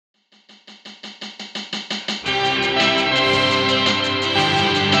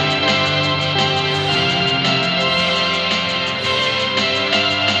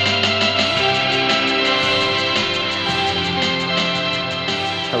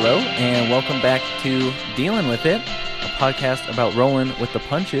Hello, and welcome back to Dealing With It, a podcast about rolling with the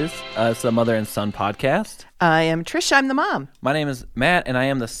punches. It's the mother and son podcast. I am Trisha. I'm the mom. My name is Matt, and I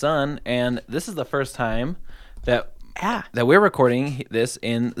am the son, and this is the first time that that we're recording this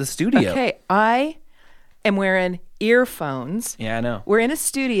in the studio. Okay, I am wearing earphones. Yeah, I know. We're in a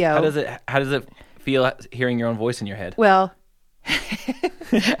studio. How does it feel hearing your own voice in your head? Well,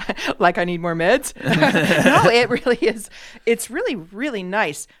 like I need more meds? No, it really is. It's really, really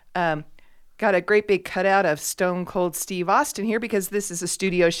nice. Got a great big cutout of Stone Cold Steve Austin here because this is a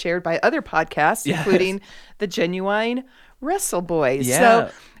studio shared by other podcasts, including the Genuine Wrestle Boys.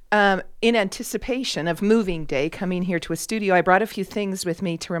 Yeah. So in anticipation of moving day, coming here to a studio, I brought a few things with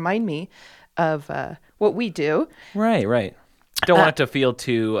me to remind me of what we do. Right. Don't want it to feel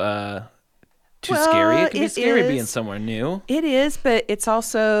too scary. It can be scary being somewhere new. It is, but it's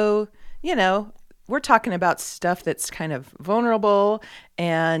also, we're talking about stuff that's kind of vulnerable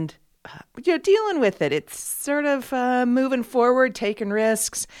and dealing with it. It's sort of moving forward, taking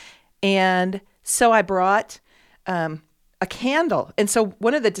risks. And so I brought a candle. And so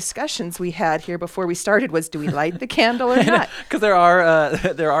one of the discussions we had here before we started was, do we light the candle or not? Because there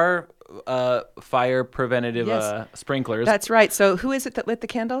are fire preventative sprinklers. That's right. So who is it that lit the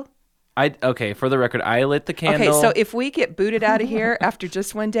candle? For the record, I lit the candle. Okay, so if we get booted out of here after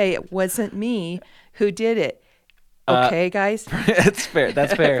just one day, it wasn't me who did it. Okay, guys? It's fair.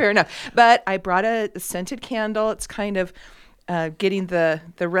 That's fair. Fair enough. But I brought a scented candle. It's kind of getting the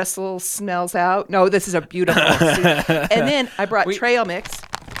wrestle smells out. No, this is a beautiful. And then I brought trail mix.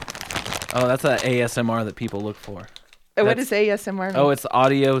 Oh, that's an ASMR that people look for. What is ASMR mean? Oh, it's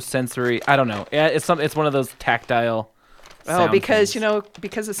audio sensory. I don't know. Yeah, it's one of those tactile. Oh, because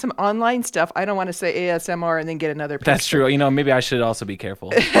because of some online stuff, I don't want to say ASMR and then get another picture. That's true. Maybe I should also be careful.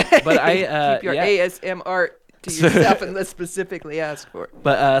 But I keep your ASMR to yourself unless specifically asked for.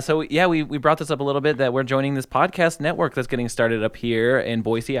 But we brought this up a little bit that we're joining this podcast network that's getting started up here in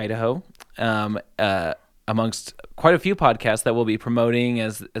Boise, Idaho, amongst quite a few podcasts that we'll be promoting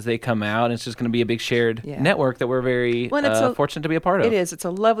as they come out. And it's just going to be a big shared network that we're very fortunate to be a part of. It is. It's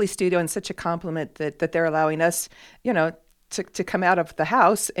a lovely studio and such a compliment that they're allowing us, to come out of the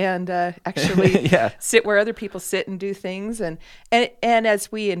house and actually sit where other people sit and do things. And as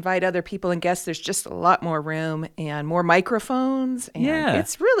we invite other people and guests, there's just a lot more room and more microphones. And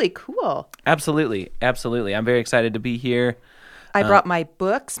it's really cool. Absolutely. I'm very excited to be here. I brought my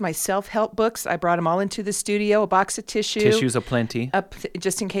books, my self-help books. I brought them all into the studio, a box of tissue. Tissues aplenty.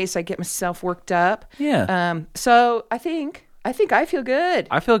 Just in case I get myself worked up. Yeah. So I think I feel good.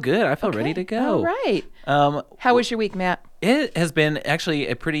 I feel good. I feel ready to go. All right. How was your week, Matt? It has been actually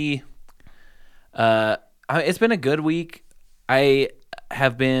a pretty, it's been a good week. I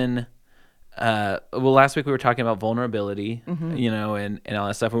have been, last week we were talking about vulnerability, and all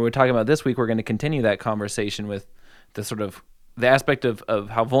that stuff. And we were talking about this week, we're going to continue that conversation with the sort of, the aspect of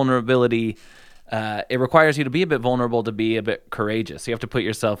how vulnerability, it requires you to be a bit vulnerable to be a bit courageous. You have to put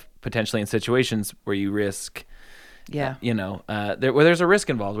yourself potentially in situations where you risk, where there's a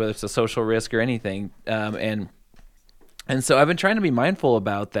risk involved, whether it's a social risk or anything. And so I've been trying to be mindful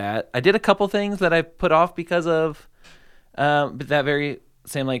about that. I did a couple things that I put off because of that very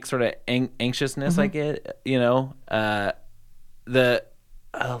same sort of anxiousness I get. You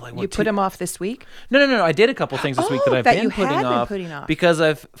put them off this week? No. I did a couple things this week that I've been putting off because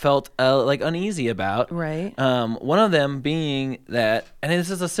I've felt uneasy about. Right. One of them being that, and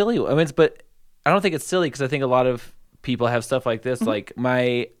this is a silly one. But I don't think it's silly because I think a lot of people have stuff like this.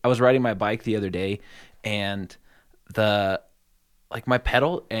 I was riding my bike the other day, and my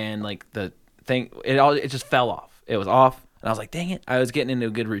pedal and the thing, it just fell off. It was off, and I was like, dang it! I was getting into a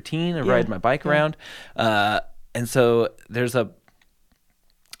good routine of riding my bike around, and so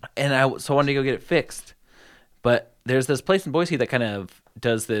I wanted to go get it fixed. But there's this place in Boise that kind of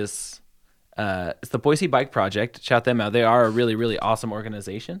does this. It's the Boise Bike Project. Shout them out. They are a really, really awesome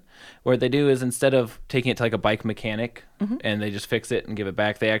organization. What they do is instead of taking it to a bike mechanic and they just fix it and give it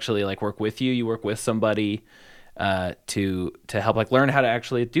back, they actually work with you. You work with somebody to help learn how to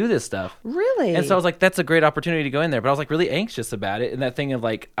actually do this stuff. Really? And so I was like, that's a great opportunity to go in there. But I was really anxious about it. And that thing of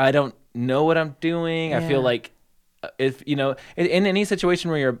I don't know what I'm doing. Yeah. I feel like if, in any situation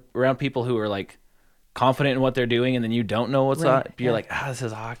where you're around people who are confident in what they're doing and then you don't know what's up, you're this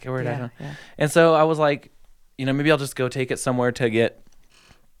is awkward. Yeah. And so I was maybe I'll just go take it somewhere to get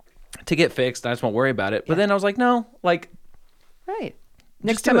fixed. I just won't worry about it. But then I was no, right.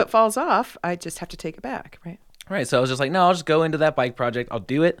 Next time it falls off, I just have to take it back, right? Right. So I was just no, I'll just go into that bike project. I'll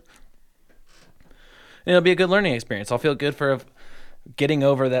do it. And it'll be a good learning experience. I'll feel good for getting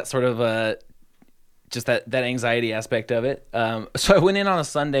over that sort of just that anxiety aspect of it. So I went in on a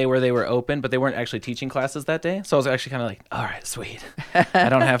Sunday where they were open, but they weren't actually teaching classes that day. So I was actually kind of like, all right, sweet. I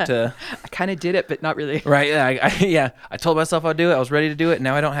don't have to. I kind of did it, but not really. Right. Yeah. I told myself I'd do it. I was ready to do it.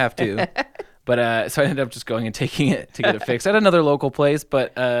 Now I don't have to. But so I ended up just going and taking it to get it fixed at another local place.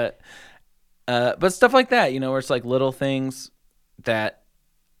 But stuff like that, where it's like little things that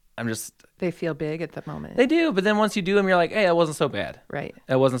I'm just. They feel big at the moment. They do, but then once you do them, you're like, hey, that wasn't so bad. Right.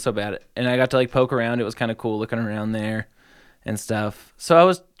 That wasn't so bad. And I got to like poke around. It was kind of cool looking around there and stuff. So I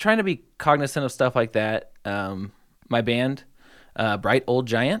was trying to be cognizant of stuff like that. My band, Bright Old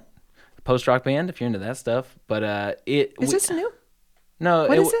Giant, post-rock band, if you're into that stuff. But Is this new? No.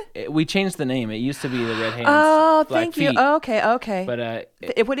 What is it? We changed the name. It used to be the Red Hands. Oh, Black thank Feet. you. Okay.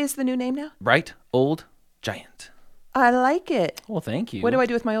 But What is the new name now? Bright Old Giant. I like it. Well, thank you. What do I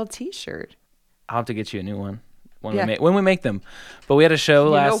do with my old T-shirt? I'll have to get you a new one when Yeah. we make them. But we had a show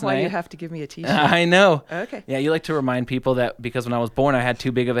last You know why night. you have to give me a T-shirt. I know. Okay. Yeah, you like to remind people that because when I was born, I had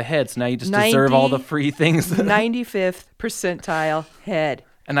too big of a head, so now you just deserve all the free things. 95th percentile head.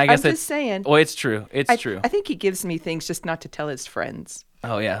 And I guess I'm just saying. Oh, it's true. It's true. I think he gives me things just not to tell his friends.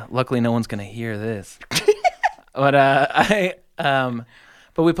 Oh yeah. Luckily, no one's gonna hear this. But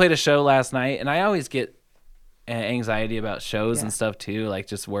but we played a show last night, and I always get anxiety about shows and stuff too, like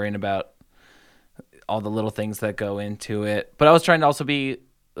just worrying about all the little things that go into it. But I was trying to also be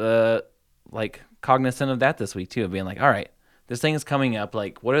like cognizant of that this week too, of being like, all right, this thing is coming up.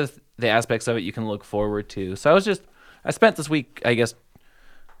 Like, what are the aspects of it you can look forward to? So I spent this week, I guess,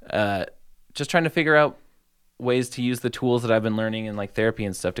 just trying to figure out ways to use the tools that I've been learning in like therapy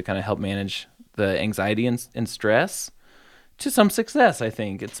and stuff to kind of help manage the anxiety and stress to some success. I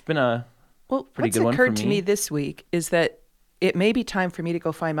think it's been a pretty good one for me. What's occurred to me this week is that it may be time for me to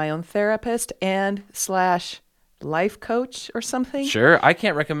go find my own therapist and / life coach or something. Sure. I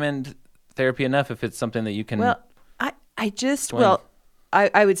can't recommend therapy enough if it's something that you can. Well,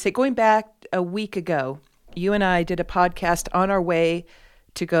 I would say going back a week ago, you and I did a podcast on our way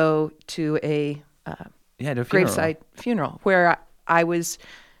to go to a to a funeral. graveside funeral where I was,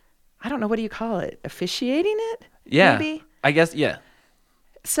 I don't know, what do you call it? Officiating it? Yeah. Maybe? I guess, yeah.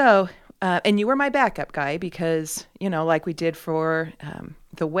 So, and you were my backup guy because, like we did for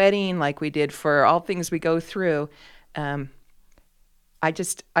the wedding, like we did for all things we go through, I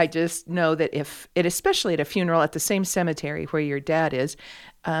just know that especially at a funeral at the same cemetery where your dad is,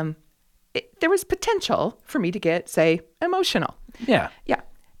 there was potential for me to get, say, emotional. Yeah. Yeah.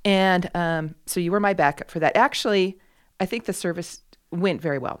 And so you were my backup for that. Actually, I think the service went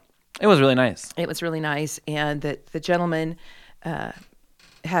very well. It was really nice. It was really nice. And that the gentleman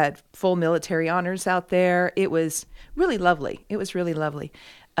had full military honors out there. It was really lovely.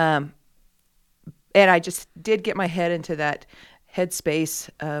 And I just did get my head into that headspace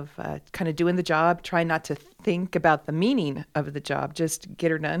of kind of doing the job, trying not to think about the meaning of the job, just get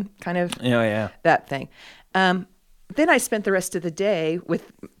her done, kind of that thing. Then I spent the rest of the day with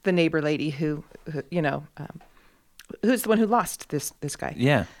the neighbor lady who's the one who lost this guy.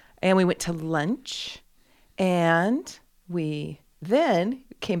 Yeah. And we went to lunch, and we then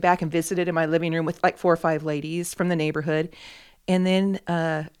came back and visited in my living room with like 4 or 5 ladies from the neighborhood. And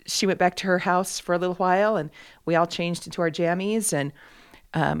then she went back to her house for a little while, and we all changed into our jammies and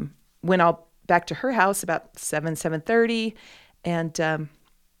went all back to her house about 7:30, and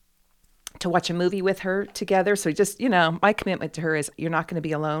to watch a movie with her together. So just, my commitment to her is you're not going to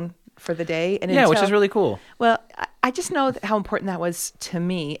be alone for the day. And which is really cool. Well, I just know how important that was to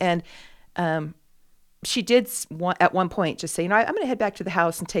me. And she did at one point just say, I'm going to head back to the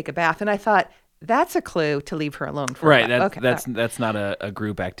house and take a bath. And I thought, that's a clue to leave her alone for right. a while. That's not a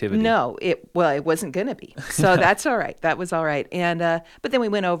group activity. No, it wasn't going to be. So that's all right. That was all right. And but then we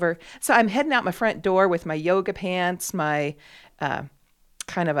went over. So I'm heading out my front door with my yoga pants, my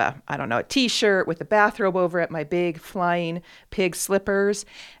kind of a T-shirt with a bathrobe over it, my big flying pig slippers.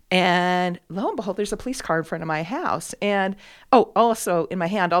 And lo and behold, there's a police car in front of my house. And also in my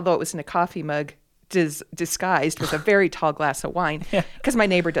hand, although it was in a coffee mug, disguised with a very tall glass of wine, because my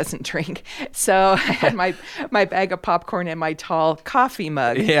neighbor doesn't drink. So I had my bag of popcorn and my tall coffee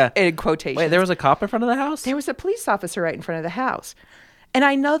mug in quotations. Wait, there was a cop in front of the house? There was a police officer right in front of the house. And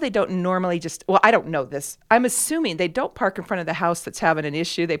I know they don't normally I don't know this. I'm assuming they don't park in front of the house that's having an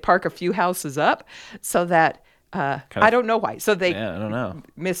issue. They park a few houses up so that, I don't know why. So they I don't know.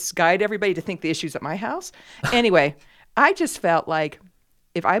 misguide everybody to think the issue's at my house. Anyway, I just felt like,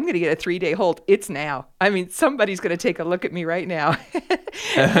 if I'm going to get a 3-day hold, it's now. I mean, somebody's going to take a look at me right now. Be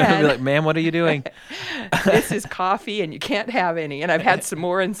like, ma'am, what are you doing? This is coffee and you can't have any. And I've had some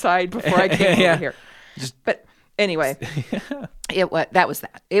more inside before I came over here. But Anyway, that was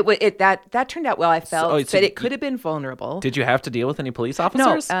that. That turned out well. I felt that it could have been vulnerable. Did you have to deal with any police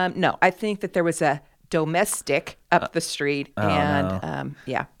officers? No. I think that there was a domestic up the street, and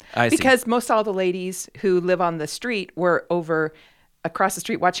yeah, because most all the ladies who live on the street were over across the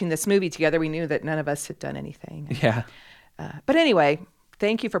street watching this movie together. We knew that none of us had done anything. Yeah. But anyway,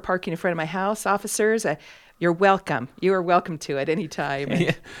 thank you for parking in front of my house, officers. You're welcome. You are welcome to at any time.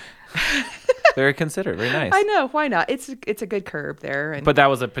 Yeah. Very considerate. Very nice. I know. Why not? It's a good curb there. But that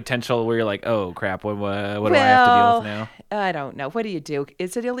was a potential where you're like, oh crap, what do I have to deal with now? I don't know. What do you do?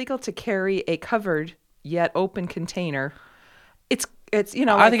 Is it illegal to carry a covered yet open container? It's I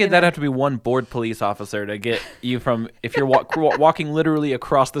think that'd have to be one bored police officer to get you from, if you're walking literally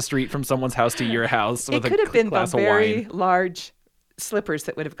across the street from someone's house to your house with a glass of wine. It could have been the very large slippers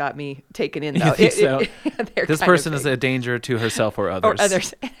that would have got me taken in, though. This person is a danger to herself or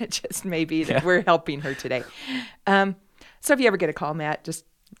others. It just may be that we're helping her today. So if you ever get a call, Matt, just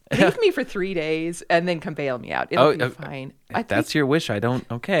leave me for 3 days and then come bail me out. It'll be fine. That's your wish. I don't.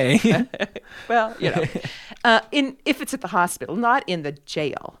 Okay. Well, if it's at the hospital, not in the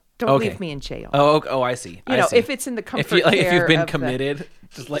jail. Don't leave me in jail. Oh, I see. I see. If it's in the comfort care if you've been committed,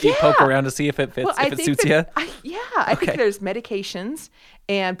 just let you poke around to see if it fits, if it suits you. I think there's medications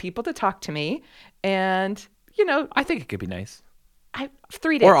and people to talk to me, and I think it could be nice.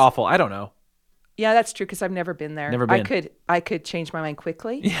 3 days or awful. I don't know. Yeah, that's true because I've never been there. Never been. I could change my mind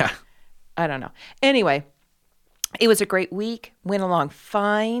quickly. Yeah. I don't know. Anyway, it was a great week. Went along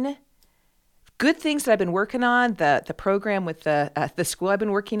fine. Good things that I've been working on. The program with the school I've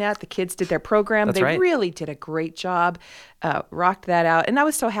been working at. The kids did their program. That's they right. really did a great job. Rocked that out. And I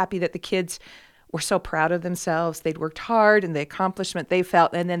was so happy that the kids were so proud of themselves. They'd worked hard and the accomplishment they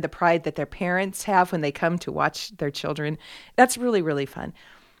felt, and then the pride that their parents have when they come to watch their children. That's really, really fun.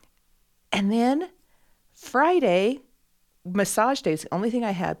 And then Friday, massage day is the only thing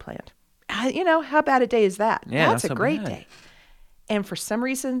I had planned. How bad a day is that? Yeah, that's a great day. And for some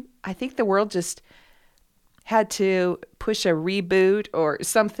reason, I think the world just had to push a reboot or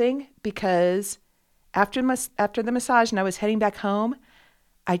something, because after the massage and I was heading back home,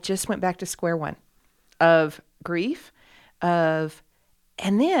 I just went back to square one of grief, and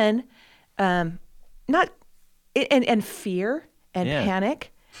then fear and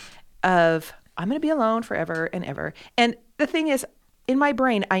panic of I'm going to be alone forever and ever. And the thing is, in my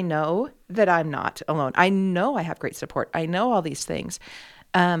brain, I know that I'm not alone. I know I have great support. I know all these things.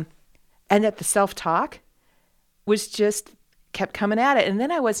 And that the self-talk was just kept coming at it. And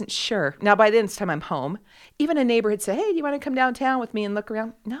then I wasn't sure. Now, by this time I'm home. Even a neighbor had said, hey, do you want to come downtown with me and look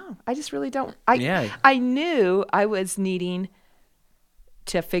around? No, I just really don't. I knew I was needing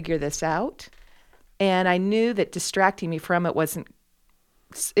to figure this out. And I knew that distracting me from it wasn't.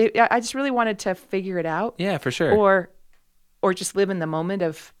 I just really wanted to figure it out. Yeah, for sure. Or just live in the moment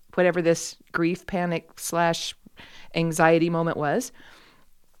of whatever this grief, panic / anxiety moment was.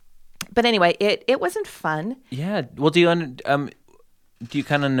 But anyway, it wasn't fun. Yeah. Well, do you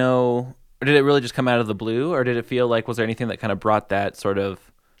kind of know, or did it really just come out of the blue, or did it feel like, was there anything that kind of brought that sort of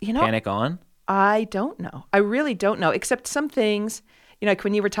panic on? I don't know. I really don't know, except some things, like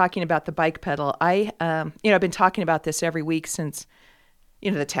when you were talking about the bike pedal, I've been talking about this every week since,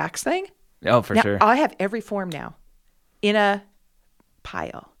 the tax thing. Oh, for sure. I have every form now in a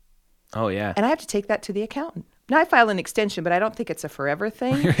pile. Oh, yeah. And I have to take that to the accountant. Now, I file an extension, but I don't think it's a forever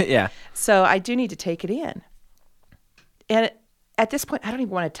thing. Yeah. So I do need to take it in. And at this point, I don't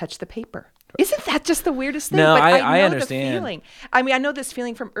even want to touch the paper. Isn't that just the weirdest thing? No, but I know understand. The feeling. I mean, I know this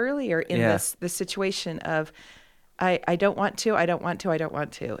feeling from earlier in this situation of I don't want to.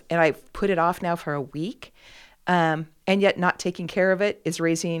 And I've put it off now for a week. And yet not taking care of it is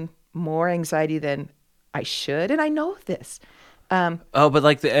raising more anxiety than I should. And I know this. But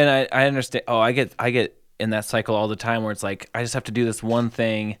I understand. Oh, I get in that cycle all the time where it's like, I just have to do this one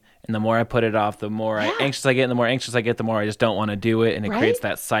thing. And the more I put it off, the more anxious I get. And the more anxious I get, the more I just don't want to do it. And it creates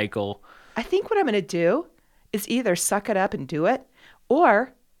that cycle. I think what I'm going to do is either suck it up and do it,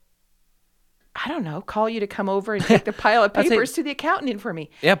 or I don't know, call you to come over and take the pile of papers to the accountant in for me.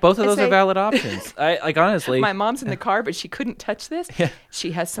 Yeah, both of those are valid options. I honestly. My mom's in the car, but she couldn't touch this. Yeah.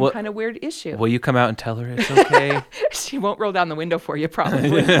 She has some kind of weird issue. Will you come out and tell her it's okay? She won't roll down the window for you,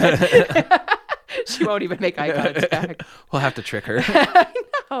 probably. She won't even make eye contact. We'll have to trick her. I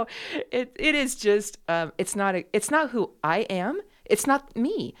know. It is just, it's not who I am. It's not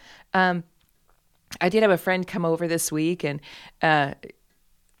me. I did have a friend come over this week, and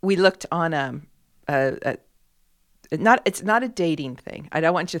we looked on it's not a dating thing. I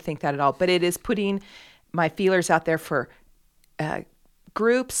don't want you to think that at all, but it is putting my feelers out there for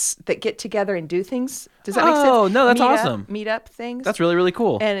groups that get together and do things. Does that make sense? Oh, no, that's awesome. Meet up things. That's really, really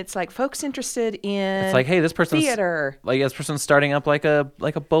cool. And it's like folks interested in It's like, hey, this person's theater. Like this person's starting up like a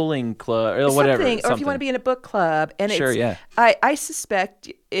bowling club or whatever. Something. Or if you want to be in a book club. And Sure, it's, yeah. I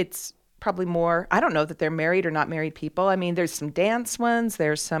suspect it's probably more, I don't know that they're married or not married people. I mean, there's some dance ones,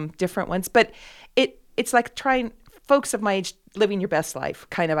 there's some different ones, but it's like trying folks of my age living your best life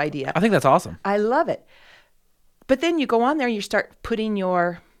kind of idea. I think that's awesome. I love it. But then you go on there and you start putting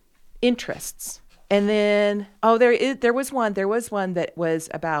your interests. And then, there was one that was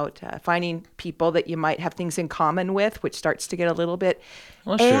about finding people that you might have things in common with, which starts to get a little bit.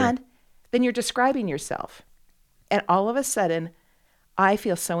 Well, sure. And then you're describing yourself. And all of a sudden, I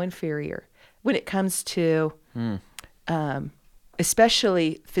feel so inferior when it comes to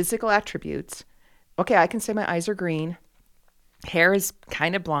especially physical attributes. Okay, I can say my eyes are green. Hair is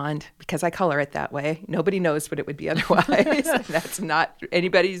kind of blonde because I color it that way. Nobody knows what it would be otherwise. That's not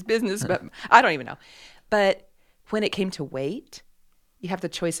anybody's business, but I don't even know. But when it came to weight, you have the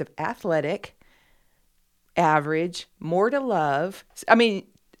choice of athletic, average, more to love. I mean,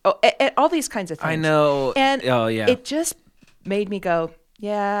 all these kinds of things. I know. And yeah. It just made me go,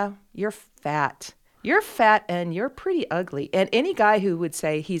 yeah, you're fat. You're fat and you're pretty ugly. And any guy who would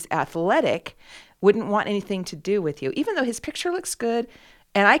say he's athletic wouldn't want anything to do with you, even though his picture looks good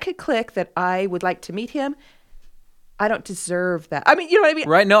and I could click that I would like to meet him. I don't deserve that. I mean, you know what I mean?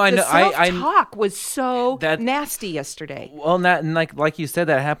 Right. No, I know. Self-talk was so nasty yesterday. Well, and like you said,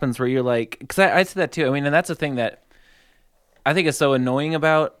 that happens where you're like, because I said that too. I mean, and that's the thing that I think is so annoying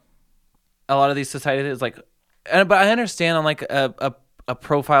about a lot of these societies. Is like, but I understand on like a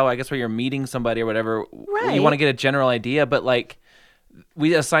profile, I guess, where you're meeting somebody or whatever, right. You want to get a general idea, but like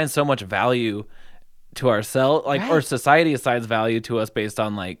we assign so much value to ourselves, like, right. Or society assigns value to us based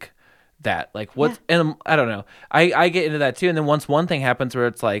on like that, like what's, and I don't know. I get into that too. And then once one thing happens where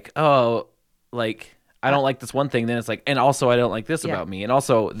it's like, oh, like I don't like this one thing, then it's like, and also I don't like this about me, and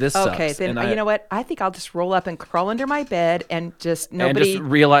also this sucks. Okay, then and you know what? I think I'll just roll up and crawl under my bed and just nobody. And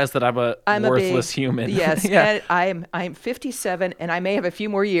just realize that I'm a worthless human. Yes, yeah. And I'm 57, and I may have a few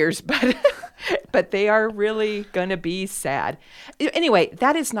more years, but but they are really gonna be sad. Anyway,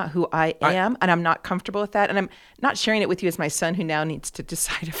 that is not who I am, and I'm not comfortable with that, and I'm not sharing it with you as my son, who now needs to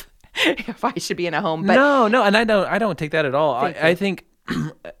decide if I should be in a home. But no, and I don't take that at all. I think.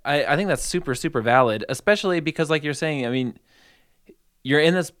 I think that's super, super valid, especially because, like you're saying, I mean, you're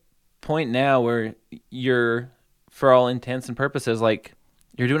in this point now where you're, for all intents and purposes, like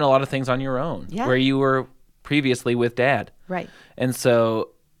you're doing a lot of things on your own, where you were previously with Dad. Right. And so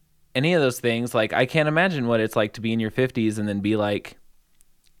any of those things, like I can't imagine what it's like to be in your 50s and then be like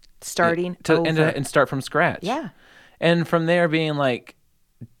starting over. And start from scratch. Yeah. And from there being like,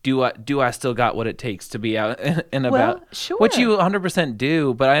 do I still got what it takes to be out and about? Well, sure. Which you 100%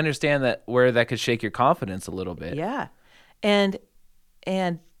 do, but I understand that where that could shake your confidence a little bit. Yeah. And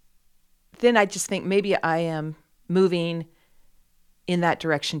then I just think maybe I am moving in that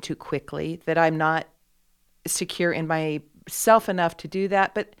direction too quickly, that I'm not secure in myself enough to do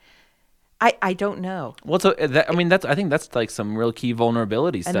that, but I don't know. Well, so I think that's like some real key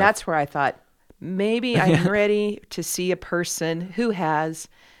vulnerability stuff. And that's where I thought, maybe I'm ready to see a person who has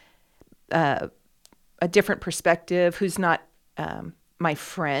a different perspective, who's not my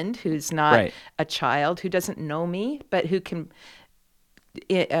friend, who's not a child, who doesn't know me, but who can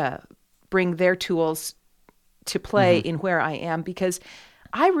bring their tools to play in where I am. Because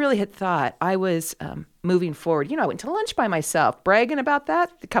I really had thought I was moving forward. You know, I went to lunch by myself, bragging about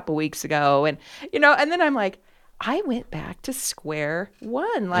that a couple weeks ago. And, and then I'm like, I went back to square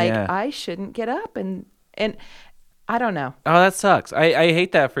one. Like I shouldn't get up and I don't know. Oh, that sucks. I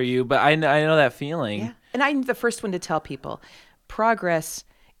hate that for you, but I know that feeling. Yeah. And I'm the first one to tell people progress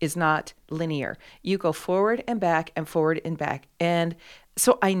is not linear. You go forward and back and forward and back. And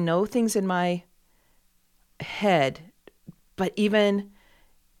so I know things in my head, but even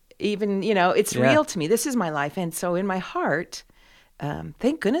it's real to me. This is my life. And so in my heart,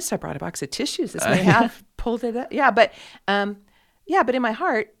 thank goodness I brought a box of tissues. This may have pulled it up. Yeah, but in my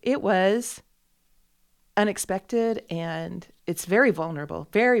heart, it was unexpected, and it's very vulnerable,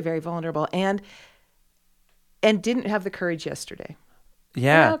 very, very vulnerable, and didn't have the courage yesterday.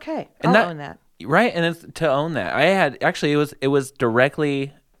 Yeah. Okay. I'll own that. Right, and it's to own that. I had actually it was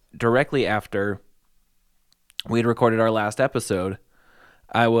directly after we had recorded our last episode.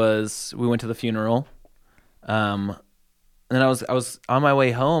 We went to the funeral. And then I was on my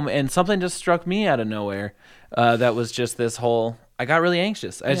way home, and something just struck me out of nowhere. That was just this whole. I got really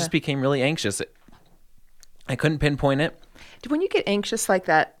anxious. I just became really anxious. I couldn't pinpoint it. When you get anxious like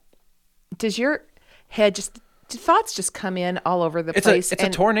that, does your head just thoughts just come in all over the It's place. a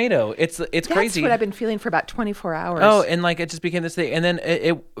tornado. It's crazy. That's what I've been feeling for about 24 hours. Oh, and like it just became this thing, and then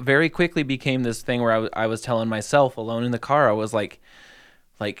it very quickly became this thing where I was telling myself alone in the car, I was like,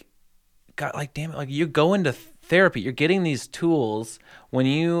 God, like damn it, like you're going to therapy, you're getting these tools when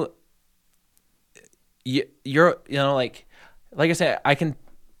you're like I said, I can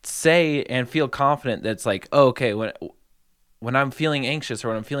say and feel confident that it's like, oh, okay, when I'm feeling anxious or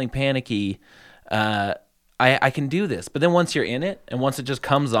when I'm feeling panicky, I can do this. But then once you're in it and once it just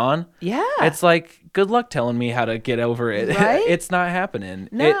comes on, it's like, good luck telling me how to get over it. Right? It's not happening.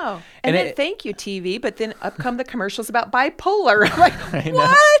 No. And then thank you, TV. But then up come the commercials about bipolar. I'm like,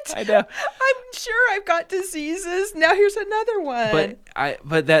 what? I know. I'm sure I've got diseases. Now here's another one.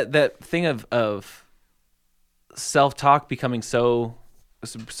 But that thing of self-talk becoming so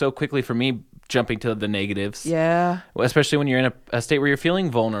quickly for me jumping to the negatives. Yeah. Especially when you're in a state where you're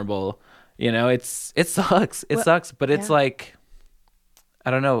feeling vulnerable. You know, it sucks. It sucks, but it's like,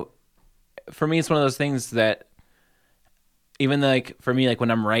 I don't know. For me, it's one of those things that even like for me, like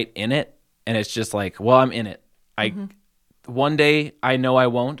when I'm right in it and it's just like, well, I'm in it. One day I know I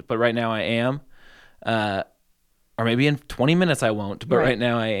won't, but right now I am. Or maybe in 20 minutes I won't, but right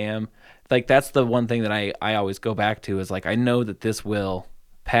now I am. Like that's the one thing that I always go back to is like, I know that this will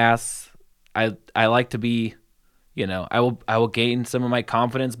pass. I like to be, you know, I will gain some of my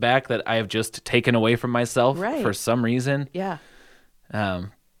confidence back that I have just taken away from myself for some reason. Yeah.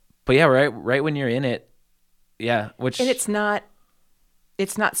 But yeah, right when you're in it, yeah. And it's not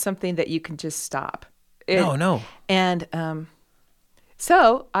something that you can just stop. No. And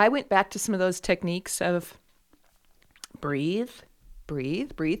so I went back to some of those techniques of breathe,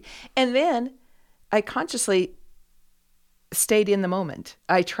 and then I consciously stayed in the moment.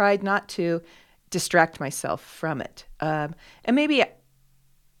 I tried not to distract myself from it. And maybe,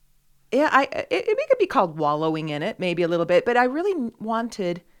 it could be called wallowing in it, maybe a little bit, but I really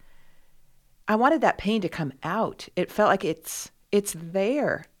wanted that pain to come out. It felt like it's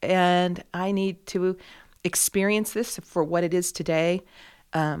there, and I need to experience this for what it is today.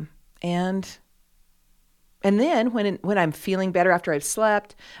 And then when I'm feeling better after I've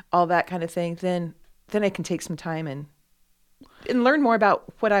slept, all that kind of thing, then I can take some time and learn more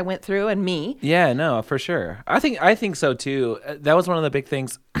about what I went through and me. Yeah, no, for sure. I think so too. That was one of the big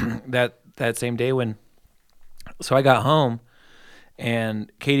things that same day so I got home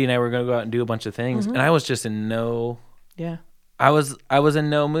and Katie and I were going to go out and do a bunch of things, and I was just in I was in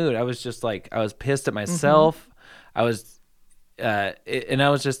no mood. I was just like, I was pissed at myself. I was and I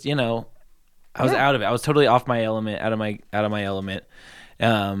was just, you know, I was out of it. I was totally off my element, out of my element.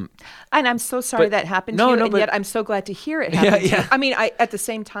 And I'm so sorry that happened to you, and yet I'm so glad to hear it happen to you. I mean, at the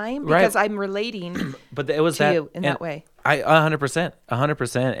same time, because I'm relating but it was to you in that way. I 100%.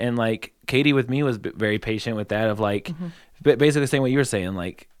 And like Katie with me was very patient with that of like, basically saying what you were saying,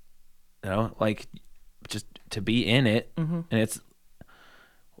 like, you know, like just to be in it. And it's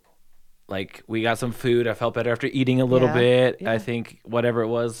like, we got some food. I felt better after eating a little bit. I think whatever it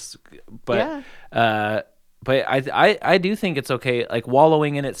was, but I do think it's okay. Like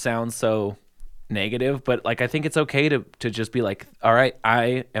wallowing in it sounds so negative, but like I think it's okay to just be like, all right,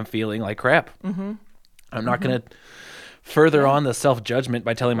 I am feeling like crap. I'm not gonna further on the self-judgment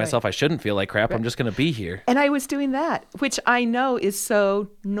by telling myself I shouldn't feel like crap. I'm just gonna be here. And I was doing that, which I know is so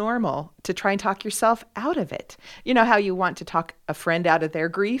normal, to try and talk yourself out of it. You know how you want to talk a friend out of their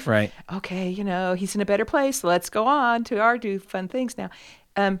grief? Right. Okay, you know, he's in a better place. Let's go on to our do fun things now.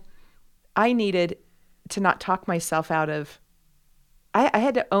 I needed to not talk myself out of, I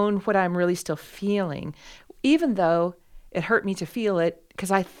had to own what I'm really still feeling, even though it hurt me to feel it because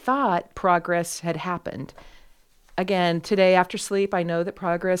I thought progress had happened. Again, today after sleep, I know that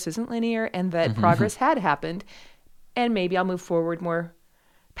progress isn't linear and that progress had happened, and maybe I'll move forward more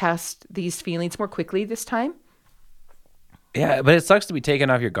past these feelings more quickly this time. Yeah, but it sucks to be taken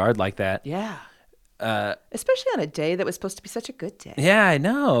off your guard like that. Yeah. Especially on a day that was supposed to be such a good day. Yeah, I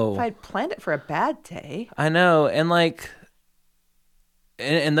know. If I'd planned it for a bad day. I know. And like,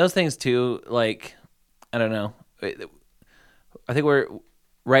 and those things too, like, I don't know. I think we're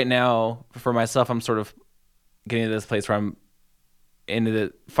right now, for myself, I'm sort of getting to this place where I'm into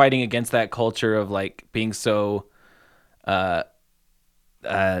the fighting against that culture of like being so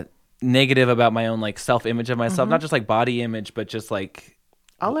negative about my own like self-image of myself, not just like body image, but just like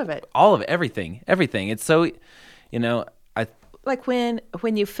all of it, everything. It's so, you know, like when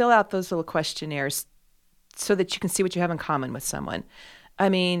you fill out those little questionnaires so that you can see what you have in common with someone. I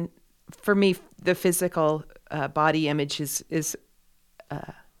mean, for me, the physical body image is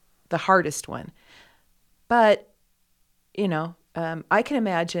the hardest one. But, you know, I can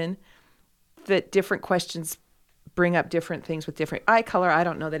imagine that different questions bring up different things with different eye color. I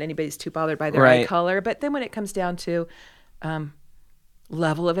don't know that anybody's too bothered by their eye color. But then when it comes down to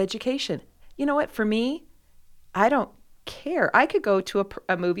level of education, you know what? For me, I don't care. I could go to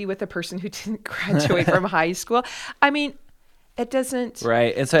a movie with a person who didn't graduate from high school. I mean, it doesn't.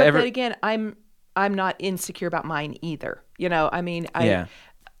 Right. And so but then again, I'm not insecure about mine either. You know, I mean, I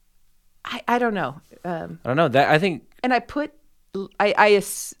don't know. I don't know that I think, and I put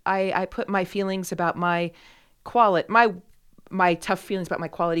my feelings about my tough feelings about my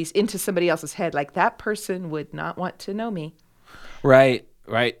qualities into somebody else's head. Like that person would not want to know me. Right.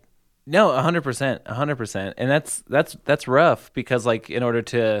 No, 100%. And that's rough because like in order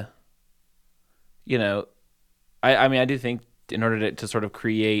to, you know, I mean, I do think in order to sort of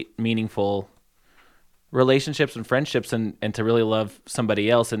create meaningful relationships and friendships and to really love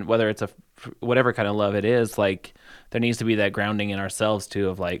somebody else, and whether it's whatever kind of love it is, like there needs to be that grounding in ourselves too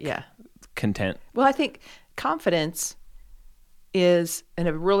of like content. Well, I think confidence is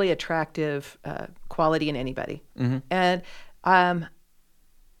a really attractive quality in anybody. Mm-hmm. And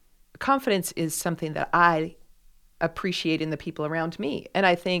confidence is something that I appreciate in the people around me. And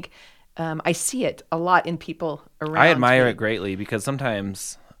I think I see it a lot in people around me. I admire it greatly because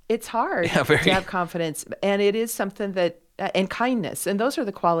sometimes it's hard to have confidence. And it is something that, and kindness. And those are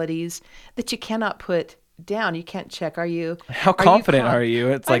the qualities that you cannot put down. You can't check. How confident are you?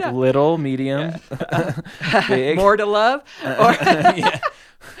 It's like little, medium, big. More to love? Or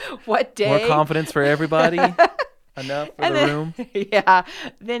what day? More confidence for everybody? Enough for the room? Yeah.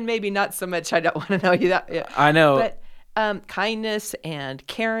 Then maybe not so much. I don't want to know you that. Yeah. I know. But kindness and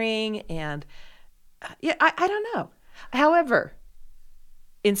caring and I don't know. However,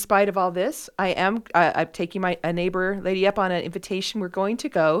 in spite of all this, I'm taking a neighbor lady up on an invitation. We're going to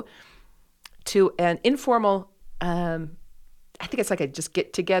go to an informal, I think it's like a just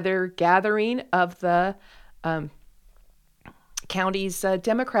get-together gathering of the county's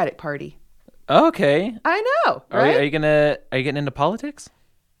Democratic Party. Okay. I know, right? Are you getting into politics?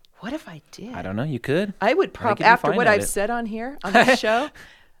 What if I did? I don't know. You could. I would probably, after what I've said on here, on this show.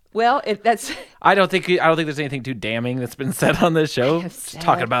 Well, that's. I don't think there's anything too damning that's been said on this show. Just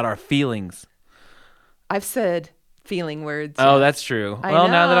talking about our feelings. I've said feeling words. Oh, that's true. Well,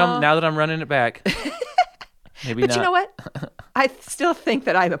 now that I'm running it back, maybe not. But you know what? I still think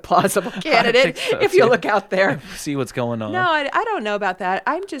that I'm a plausible candidate if you look out there. See what's going on. No, I don't know about that.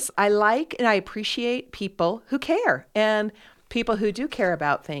 I like and I appreciate people who care, and people who do care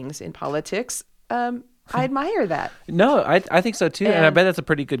about things in politics. I admire that. No, I think so too, and I bet that's a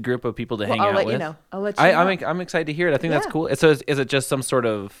pretty good group of people to hang out with. I'll let you know. I'm excited to hear it. I think that's cool. So is it just some sort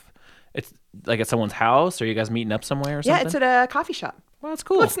of? It's like at someone's house, or are you guys meeting up somewhere or something? Yeah, it's at a coffee shop. Well, that's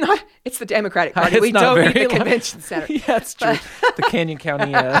cool. Well, it's not. It's the Democratic Party. We don't need the convention center. Yeah, that's true. The Canyon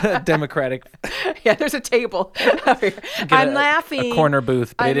County Democratic. Yeah, there's a table over here. I'm laughing. A corner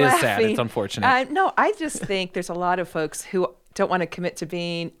booth, but it is sad. It's unfortunate. No, I just think there's a lot of folks who don't want to commit to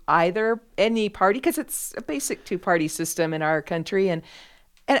being any party because it's a basic two-party system in our country, and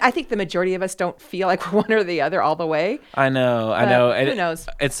I think the majority of us don't feel like we're one or the other all the way. I know. Who knows?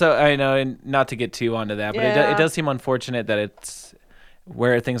 It's so I know, and not to get too onto that, but it does seem unfortunate that it's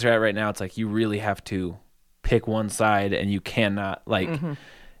where things are at right now. It's like you really have to pick one side, and you cannot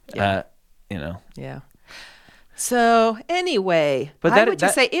Yeah. So anyway, but I would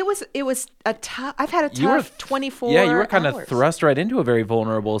just say it was a tough. I've had a tough 24. Yeah, you were kind of thrust right into a very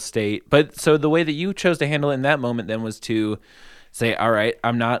vulnerable state. But so the way that you chose to handle it in that moment then was to say, all right,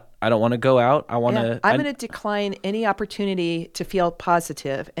 I don't want to go out. I'm going to decline any opportunity to feel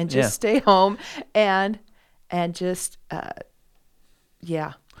positive and just stay home and just and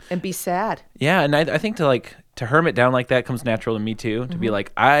be sad. Yeah, and I think to hermit down like that comes natural to me too. To be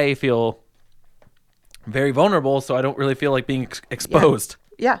like, I feel very vulnerable, so I don't really feel like being exposed.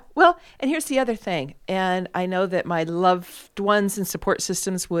 Yeah. Well, and here's the other thing, and I know that my loved ones and support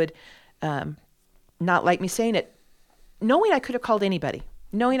systems would not like me saying it. Knowing I could have called anybody,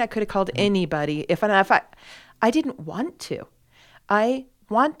 if I didn't want to. I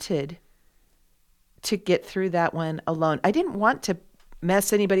wanted to get through that one alone. I didn't want to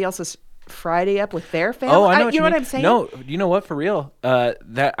mess anybody else's Friday up with their family. Oh, I know you know what I'm saying? No, you know what? For real,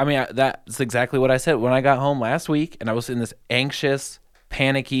 that's exactly what I said when I got home last week, and I was in this anxious,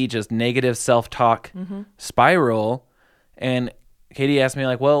 panicky, just negative self-talk spiral. And Katie asked me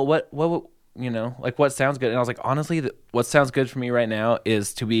well, what what sounds good? And I was like, honestly, what sounds good for me right now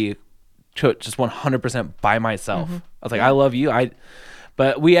is to be just 100% by myself. I was like, I love you.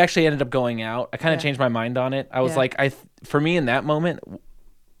 But we actually ended up going out. I kind of changed my mind on it. I was like, for me in that moment,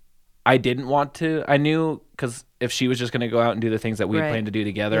 I didn't want to. I knew because if she was just going to go out and do the things that we planned to do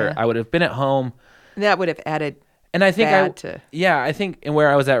together, I would have been at home. That would have added And I think I think and where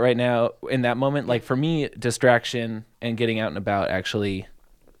I was at right now in that moment, like for me, distraction and getting out and about actually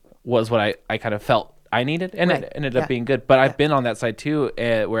was what I kind of felt I needed, and it ended up being good. But I've been on that side too,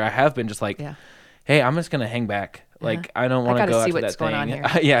 where I have been just like, hey, I'm just gonna hang back. Like I don't want to go out to that thing.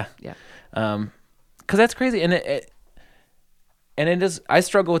 Yeah. Because that's crazy, and it is. I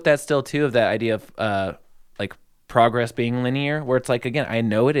struggle with that still too, of that idea of like progress being linear, where it's like, again, I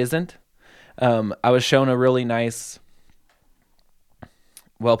know it isn't. I was shown a really nice,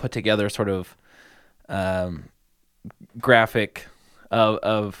 well put together sort of graphic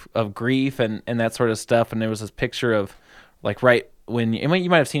of grief and that sort of stuff, and there was this picture of like right when you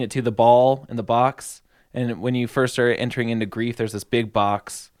might have seen it too, the ball in the box, and when you first start entering into grief, there's this big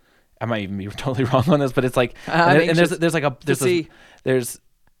box. I might even be totally wrong on this, but it's like and there's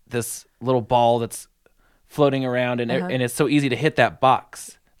this little ball that's floating around, and it's so easy to hit that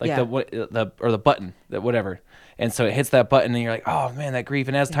box. Like the button, that whatever, and so it hits that button, and you're like, oh man, that grief.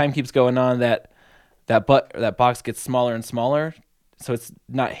 And as time keeps going on, that box gets smaller and smaller, so it's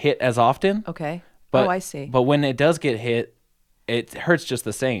not hit as often. Okay. But, I see. But when it does get hit, it hurts just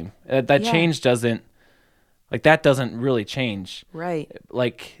the same. That change doesn't really change. Right.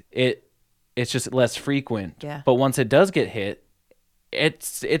 Like it's just less frequent. Yeah. But once it does get hit, it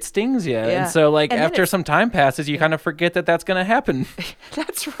stings you, and so like after some time passes, you kind of forget that that's going to happen.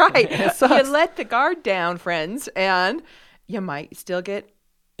 That's right. You let the guard down, friends, and you might still get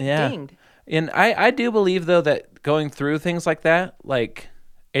dinged. And I do believe though that going through things like that, like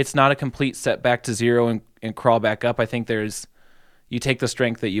it's not a complete setback to zero and crawl back up. I think you take the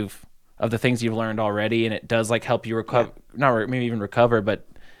strength that of the things you've learned already, and it does like help you recover, not maybe even recover, but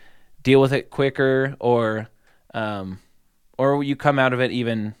deal with it quicker, or you come out of it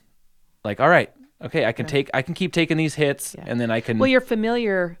even like, all right, okay, I can keep taking these hits, and then I can. Well, you're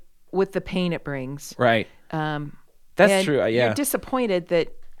familiar with the pain it brings, right? That's true. You're disappointed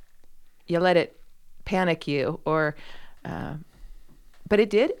that you let it panic you, but it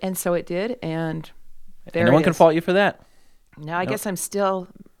did, and so it did, and no one can fault you for that. No, I guess I'm still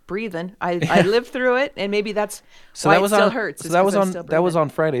breathing. I lived through it, and maybe that's why it still hurts. So that was on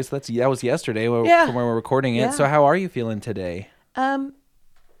Friday. So that was yesterday from when we're recording it. Yeah. So how are you feeling today?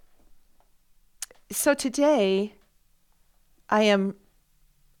 So today, I'm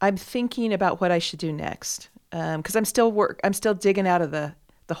thinking about what I should do next, because I'm still digging out of the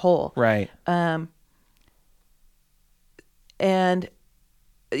hole. Right. And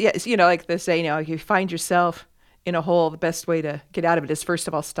yes, like they say, if you find yourself in a hole, the best way to get out of it is first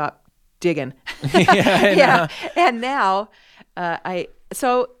of all stop digging. Yeah. And now, I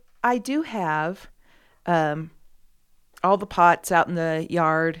do have all the pots out in the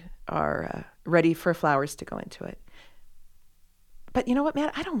yard are ready for flowers to go into it. But you know what,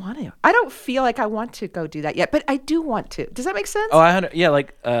 man? I don't want to. I don't feel like I want to go do that yet, but I do want to. Does that make sense? Oh,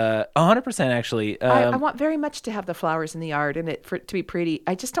 100% actually. I want very much to have the flowers in the yard and for it to be pretty.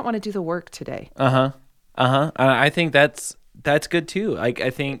 I just don't want to do the work today. I think that's good too. I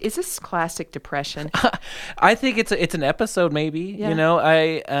think. Is this classic depression? I think it's an episode maybe. Yeah.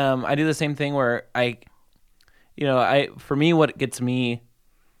 I do the same thing where for me, what gets me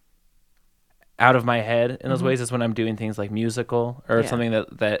out of my head in those ways is when I'm doing things like musical or something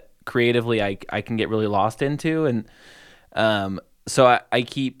that creatively I can get really lost into, and so I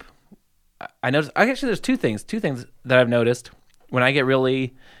notice actually there's two things that I've noticed when I get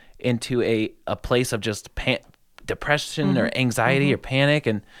really into a place of just depression or anxiety or panic,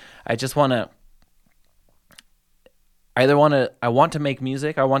 and I just want to I want to make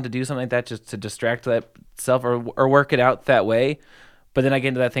music, I want to do something like that just to distract that self or work it out that way. But then I get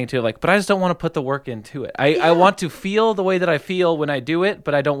into that thing too, like, but I just don't want to put the work into it. I want to feel the way that I feel when I do it,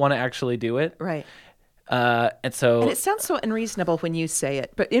 but I don't want to actually do it. Right. And it sounds so unreasonable when you say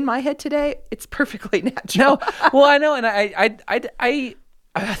it, but in my head today, it's perfectly natural. No, well, I know, and I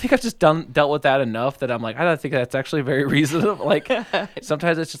think I've just dealt with that enough that I'm like, I don't think that's actually very reasonable. Like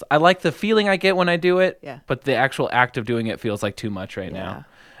sometimes it's just, I like the feeling I get when I do it, but the actual act of doing it feels like too much right now.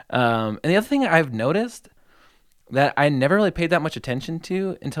 And the other thing I've noticed that I never really paid that much attention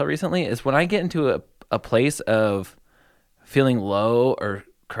to until recently is when I get into a place of feeling low or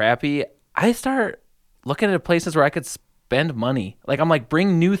crappy, I start looking at places where I could spend money. Like I'm like,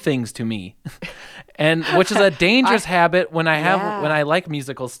 bring new things to me. And which is a dangerous habit when I like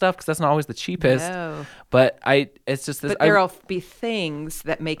musical stuff, because that's not always the cheapest. No. But it's just this. But there'll be things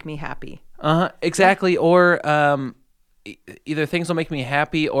that make me happy. Exactly. Or either things will make me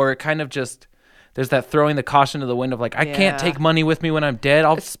happy, or kind of just there's that throwing the caution to the wind of like, I can't take money with me when I'm dead.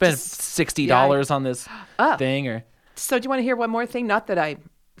 I'll spend $60 on this thing. Or so do you want to hear one more thing? Not that I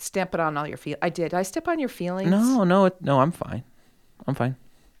Stamp it on all your feelings. I did. Did I step on your feelings? No, I'm fine. I'm fine.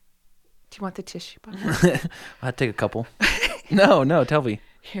 Do you want the tissue box? I'll take a couple. No, tell me.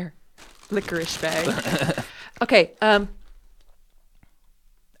 Here, licorice bag. Okay. I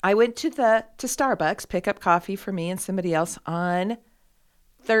went to Starbucks, pick up coffee for me and somebody else on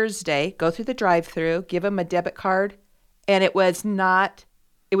Thursday. Go through the drive-through, give them a debit card, and it was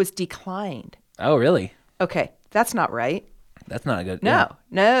declined. Oh, really? Okay, that's not right. That's not good. No,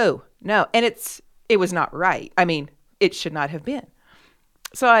 and it was not right. I mean, it should not have been.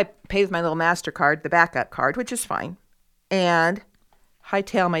 So I paid with my little MasterCard, the backup card, which is fine, and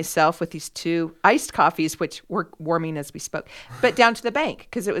hightail myself with these 2 iced coffees, which were warming as we spoke, but down to the bank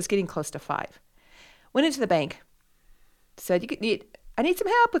because it was getting close to 5. Went into the bank, said, I need some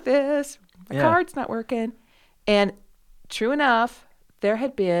help with this. My card's not working. And true enough, there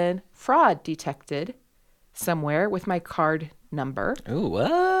had been fraud detected somewhere with my card number. Ooh,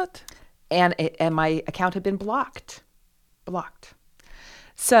 what? And my account had been blocked.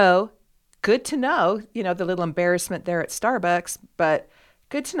 So good to know, the little embarrassment there at Starbucks, but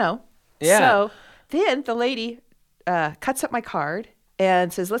good to know. Yeah. So then the lady cuts up my card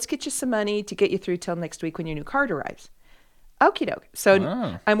and says, let's get you some money to get you through till next week when your new card arrives. Okie doke.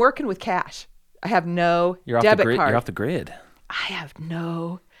 So I'm working with cash. I have no debit card. You're off the grid. I have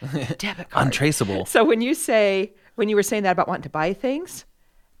no debit card. Untraceable. So when you were saying that about wanting to buy things,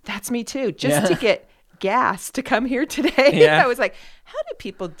 that's me too. Just to get gas to come here today. I was like, how do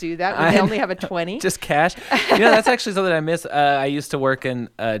people do that when they only have a 20? Just cash. That's actually something I miss. I used to work in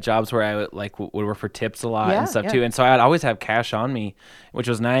jobs where I would work for tips a lot and stuff too, and so I'd always have cash on me, which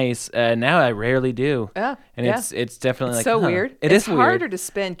was nice. Now I rarely do. Yeah, and it's definitely so weird. It's harder to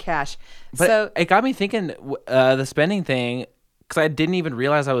spend cash. But so it got me thinking the spending thing. Because I didn't even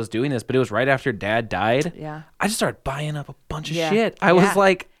realize I was doing this, but it was right after Dad died. Yeah. I just started buying up a bunch of shit. I was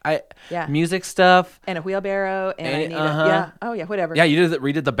like, music stuff. And a wheelbarrow. And I need whatever. Yeah, you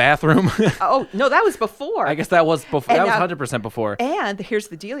redid the bathroom. Oh, no, that was before. I guess that was before. That was 100% before. And here's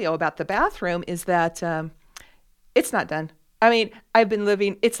the dealio about the bathroom is that it's not done. I mean, I've been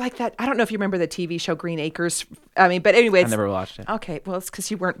living, it's like that. I don't know if you remember the TV show Green Acres. I mean, but anyway. I never watched it. Okay. Well, it's because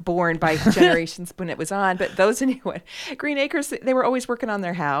you weren't born by generations when it was on. But those anyway. Green Acres, they were always working on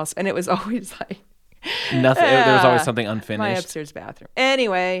their house. And it was always like. Nothing. There was always something unfinished. My upstairs bathroom.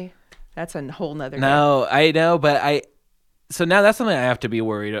 Anyway, that's a whole nother game. No, I know. But so now that's something I have to be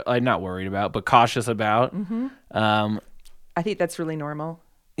not worried about, but cautious about. Mm-hmm. I think that's really normal.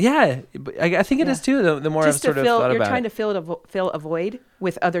 Yeah, I think it is too. The more I've sort of thought about it. You're trying to fill a void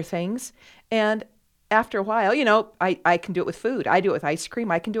with other things. And after a while, I can do it with food. I do it with ice cream.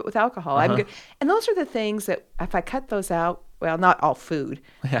 I can do it with alcohol. I'm good. And those are the things that if I cut those out, well, not all food.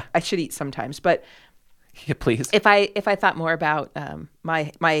 Yeah. I should eat sometimes. But yeah, please. If I thought more about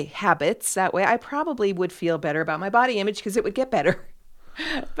my habits that way, I probably would feel better about my body image because it would get better.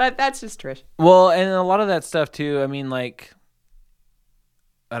 But that's just Trish. Well, and a lot of that stuff too, I mean, like...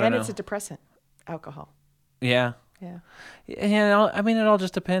 And it's a depressant, alcohol. Yeah. Yeah. Yeah. I mean, it all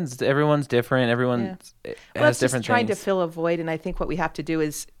just depends. Everyone's different. Everyone has it's different just trying things. to fill a void, and I think what we have to do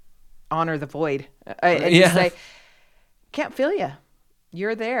is honor the void. And just say, can't feel you.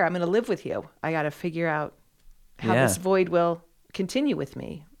 You're there. I'm going to live with you. I got to figure out how this void will continue with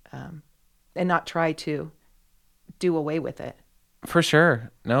me, and not try to do away with it. For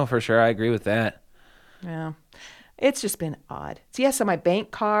sure. No, for sure. I agree with that. Yeah. It's just been odd. So yes, on my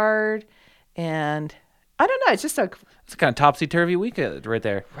bank card, and I don't know. It's just it's a kind of topsy-turvy week right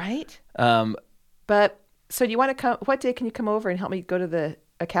there. Right. But so do you want to come? What day can you come over and help me go to the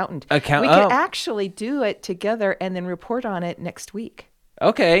accountant? We could actually do it together and then report on it next week.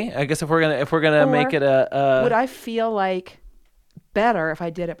 Okay. I guess if we're gonna make it would I feel like better if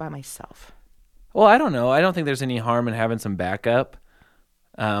I did it by myself? Well, I don't know. I don't think there's any harm in having some backup.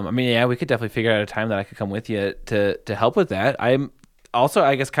 I mean, we could definitely figure out a time that I could come with you to help with that. I'm also,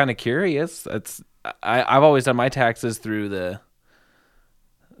 I guess, kind of curious. I've always done my taxes through the.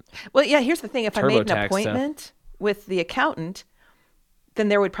 Well, yeah. Here's the thing: if I made an appointment with the accountant, then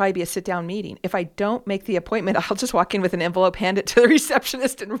there would probably be a sit-down meeting. If I don't make the appointment, I'll just walk in with an envelope, hand it to the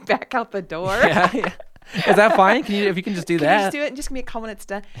receptionist, and back out the door. Yeah. Is that fine? If you can just do that? Can you just do it and just give me a call when it's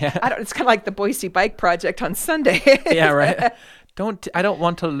done? Yeah. It's kind of like the Boise Bike Project on Sunday. Yeah, right. I don't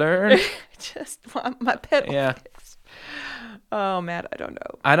want to learn. Just want my pedal. Yeah. Oh, Matt, I don't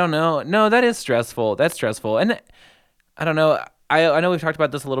know. I don't know. No, that is stressful. That's stressful. And I don't know. I know we've talked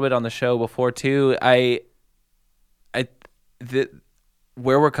about this a little bit on the show before too. Where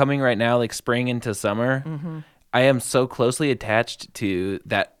we're coming right now, like spring into summer, I am so closely attached to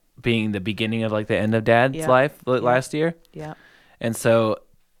that being the beginning of like the end of Dad's life last year. Yeah. And so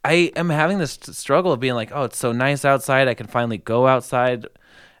I am having this struggle of being like, oh, it's so nice outside. I can finally go outside.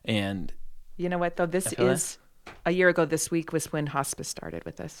 And you know what, though? This is a year ago this week was when hospice started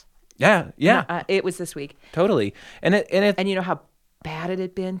with us. Yeah. No, it was this week. Totally. And you know how bad it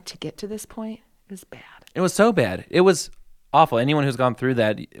had been to get to this point? It was bad. It was so bad. It was awful. Anyone who's gone through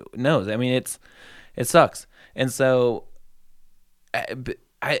that knows. I mean, it sucks. And so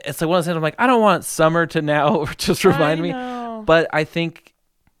it's like one of those things I'm like, I don't want summer to now just remind me. But I think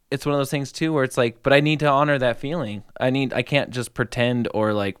it's one of those things too where it's like, but I need to honor that feeling. I can't just pretend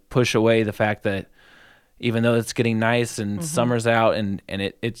or like push away the fact that even though it's getting nice and summer's out and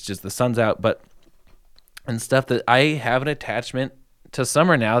it's just the sun's out, but and stuff that I have an attachment to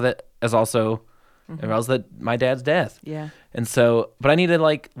summer now that is also involves my dad's death. Yeah. And so, but I need to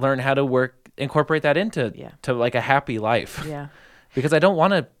like learn how to incorporate that into to like a happy life. Yeah. Because I don't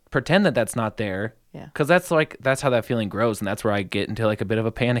want to pretend that that's not there. Yeah. Because that's how that feeling grows, and that's where I get into like a bit of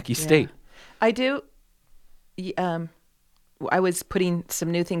a panicky state. I do. I was putting some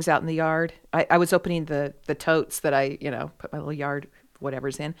new things out in the yard. I was opening the totes that I put my little yard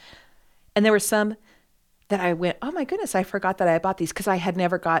whatever's in, and there were some that I went, oh my goodness, I forgot that I bought these because I had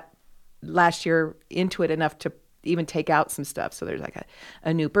never got last year into it enough to even take out some stuff. So there's like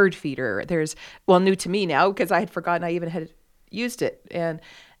a new bird feeder. There's new to me now because I had forgotten I even had used it, and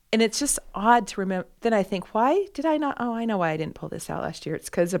it's just odd to remember. Then I think, why did I not? Oh, I know why I didn't pull this out last year. It's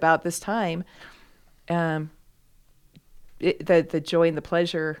because about this time, the joy and the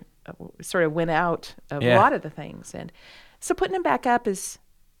pleasure sort of went out of a lot of the things, and so putting them back up is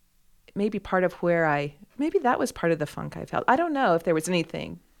maybe part of where maybe that was part of the funk I felt. I don't know if there was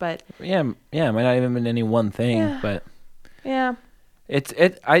anything, but it might not even been any one thing, but I've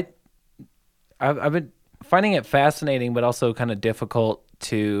been finding it fascinating, but also kind of difficult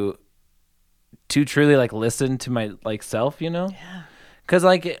to truly like listen to my like self, because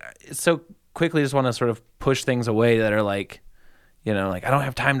like so quickly just want to sort of push things away that are like, like I don't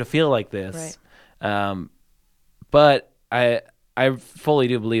have time to feel like this. Right. But I fully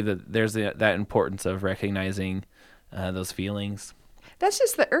do believe that there's that importance of recognizing those feelings. That's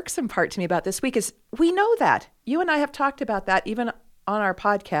just the irksome part to me about this week is we know that. You and I have talked about that even on our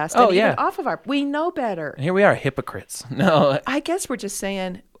podcast and even off of we know better. And here we are, hypocrites. No. I guess we're just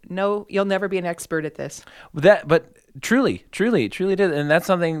saying, no, you'll never be an expert at this. But truly did. And that's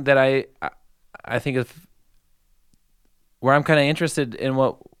something that I think of where I'm kind of interested in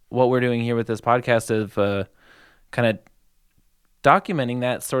what we're doing here with this podcast of kind of documenting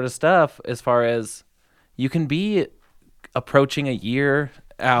that sort of stuff as far as you can be approaching a year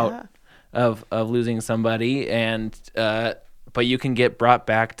out of losing somebody and but you can get brought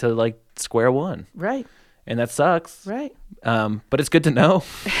back to like square one. Right. And that sucks. Right. But it's good to know.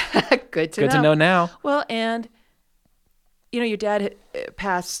 Good to know now. Well, and your dad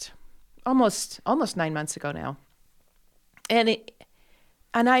passed almost 9 months ago now. And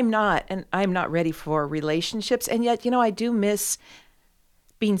I'm not ready for relationships, and yet I do miss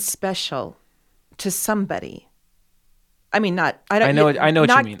being special to somebody. I mean, I know what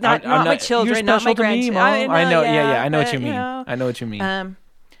you mean. Not my children, not my grandchildren. I know. I know what you mean. I know what you mean.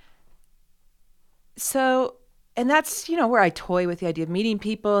 So, and that's where I toy with the idea of meeting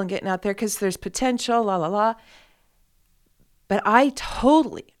people and getting out there because there's potential, la la la. But I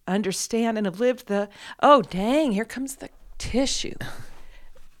totally understand and have lived oh dang, here comes the tissue.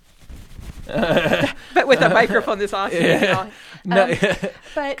 But with a microphone this awesome.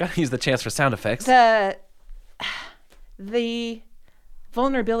 But gotta use the chance for sound effects. The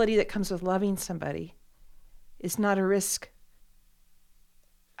vulnerability that comes with loving somebody is not a risk.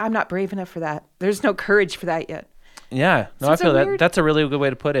 I'm not brave enough for that. There's no courage for that yet. Yeah. No, I feel that. That's a really good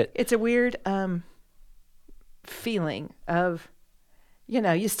way to put it. It's a weird feeling of,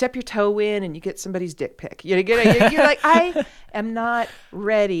 you step your toe in and you get somebody's dick pic. You're like, I am not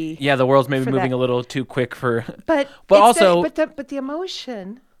ready. Yeah, the world's maybe moving a little too quick for. But also, but the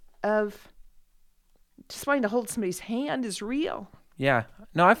emotion of just wanting to hold somebody's hand is real. Yeah.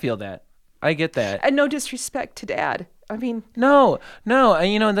 No, I feel that. I get that. And no disrespect to Dad. I mean, no.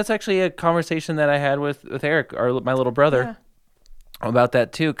 And that's actually a conversation that I had with Eric, my little brother, about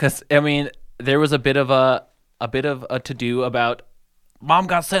that too. Because I mean, there was a bit of a to do about Mom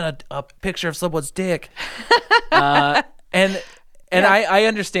got sent a picture of someone's dick, and I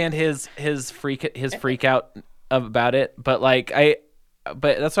understand his freak out about it, but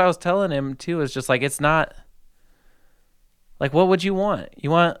but that's what I was telling him too. Is just like it's not like what would you want? You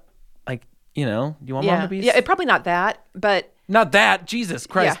want you want Mom to be probably not that, but not that Jesus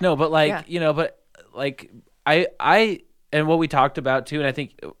Christ no, but I and what we talked about too, and I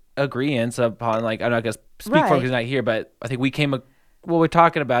think agreeance upon I'm not gonna speak for him because he's not here, but I think we came well, we're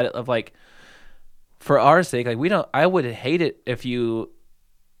talking about it of like, for our sake, like I would hate it if you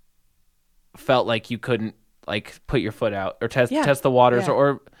felt like you couldn't like put your foot out or test the waters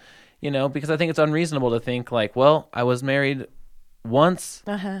or because I think it's unreasonable to think like, well, I was married once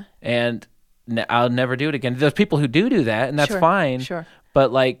and I'll never do it again. There's people who do that, and that's fine. Sure.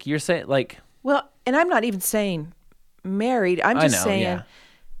 But like you're saying, like, well, and I'm not even saying married. I'm just saying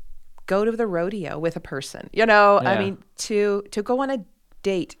go to the rodeo with a person. I mean, to go on a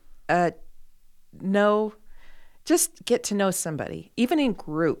date, just get to know somebody, even in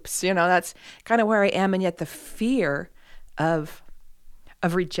groups. That's kind of where I am, and yet the fear of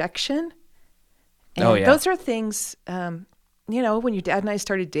rejection. And those are things. When your dad and I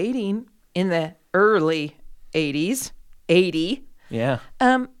started dating in the early 80s, 80. Yeah.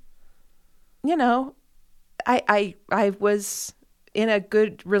 I was in a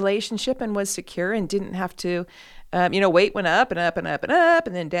good relationship and was secure and didn't have to, weight went up and up and up and up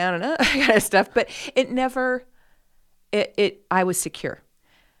and then down and up kind of stuff. But it never, I was secure.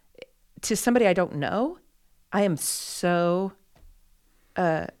 To somebody I don't know, I am so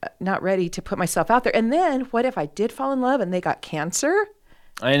not ready to put myself out there. And then what if I did fall in love and they got cancer?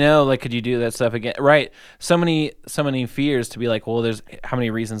 I know, like, could you do that stuff again? Right. So many fears to be like, well, there's how many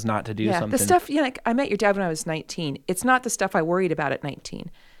reasons not to do something. The stuff, like I met your dad when I was 19. It's not the stuff I worried about at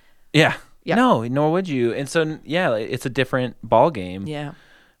 19. Yeah. No, nor would you. And so, it's a different ball game. Yeah.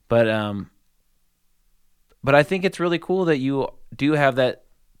 But I think it's really cool that you do have that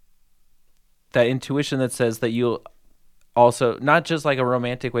intuition that says that you also, not just like a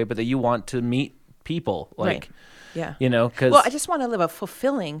romantic way, but that you want to meet people. Like, right. Yeah. Because I just want to live a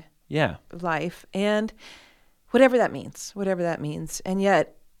fulfilling life, and whatever that means. And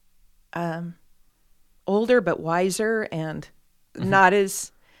yet, older but wiser and not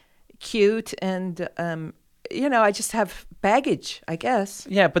as cute, and I just have baggage, I guess.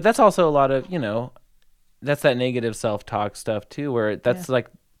 Yeah, but that's also a lot of that's that negative self-talk stuff too, where that's like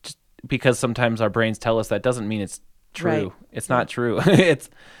just because sometimes our brains tell us that doesn't mean it's true. Right. It's not true. It's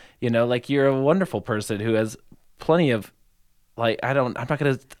like you're a wonderful person who has plenty of I'm not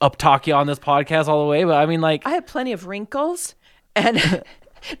going to up talk you on this podcast all the way, but I mean, like, I have plenty of wrinkles and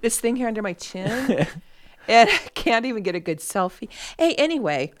this thing here under my chin and I can't even get a good selfie. Hey,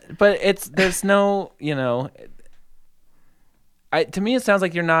 anyway, but there's no, to me, it sounds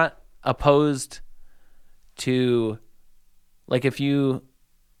like you're not opposed to, like, I'm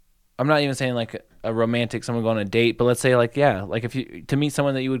not even saying like a romantic, someone go on a date, but let's say like, like if you, to meet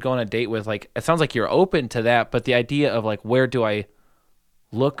someone that you would go on a date with, like, it sounds like you're open to that, but the idea of like, where do I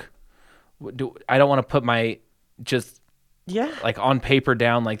look? I don't want to put my like on paper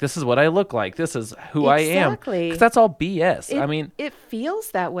down, like, this is what I look like. This is who I am. Because that's all BS. I mean, it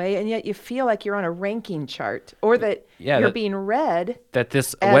feels that way. And yet you feel like you're on a ranking chart, or that you're being read. That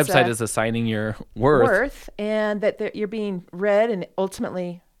this website is assigning your worth. And that you're being read and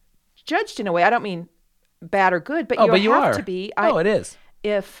ultimately judged in a way. I don't mean bad or good, but you have to be. It is.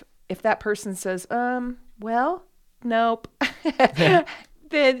 If that person says, well, nope,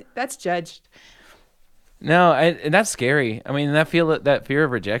 then that's judged. No, and that's scary. I mean, that fear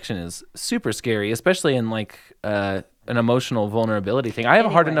of rejection is super scary, especially in like an emotional vulnerability thing. I have a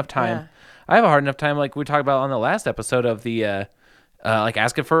hard enough time. Like we talked about on the last episode of the like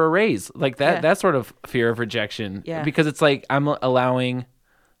asking for a raise, like that sort of fear of rejection. Yeah. Because it's like I'm allowing.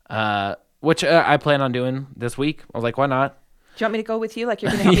 Which I plan on doing this week. I was like, why not? Do you want me to go with you? Like,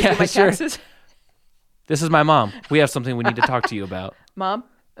 you're going to help me do my taxes? This is my mom. We have something we need to talk to you about. Mom,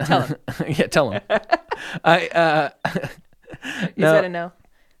 tell him. Yeah, tell him. Is that a no?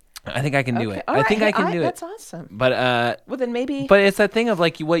 I think I can do it. All I think right. I can do it. That's awesome. But well, then maybe. But it's that thing of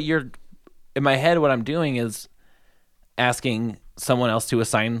like what you're in my head. What I'm doing is asking someone else to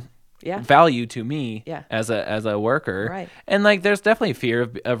assign value to me as a worker. Right. And like there's definitely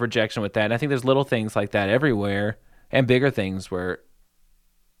fear of rejection with that. And I think there's little things like that everywhere, and bigger things where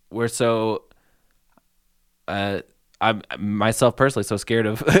we're so I'm myself personally so scared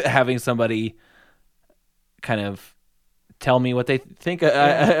of having somebody kind of tell me what they think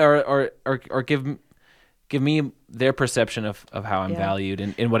or give me their perception of how I'm valued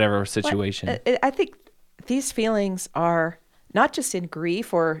in whatever situation. Well, I think these feelings are not just in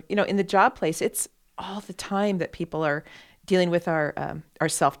grief or, in the job place. It's all the time that people are dealing with our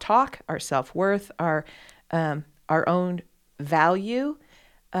self-talk, our self-worth, our own value.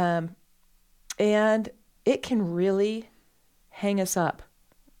 And it can really hang us up.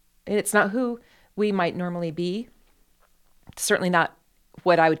 And it's not who we might normally be. It's certainly not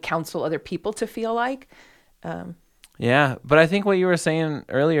what I would counsel other people to feel like. Yeah, but I think what you were saying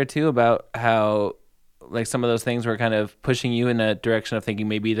earlier too about how like some of those things were kind of pushing you in a direction of thinking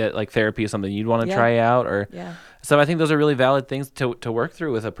maybe that like therapy is something you'd want to Yeah. try out, or Yeah. so I think those are really valid things to work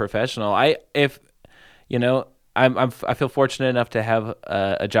through with a professional. I feel fortunate enough to have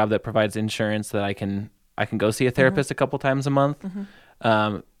a job that provides insurance that I can go see a therapist a couple times a month.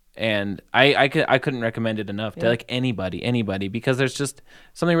 And I couldn't recommend it enough to like anybody, because there's just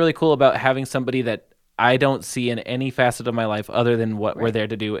something really cool about having somebody that I don't see in any facet of my life other than what we're there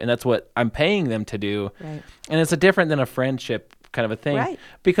to do, and that's what I'm paying them to do. Right. And it's a different than a friendship kind of a thing. Right.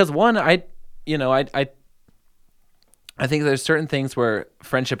 Because one, I think there's certain things where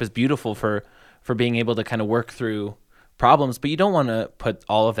friendship is beautiful for being able to kind of work through problems, but you don't want to put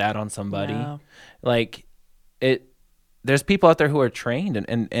all of that on somebody. No. Like there's people out there who are trained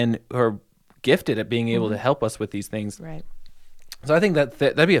and who are gifted at being able to help us with these things. Right. So I think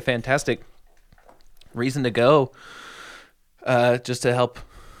that'd be a fantastic reason to go, just to help,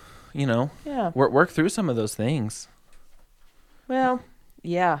 work through some of those things. Well,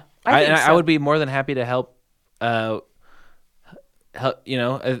 yeah. I would be more than happy to help, because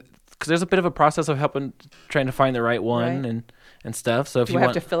there's a bit of a process of trying to find the right one and stuff. So if Do you I have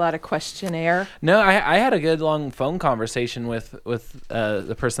want to fill out a questionnaire? No, I had a good long phone conversation with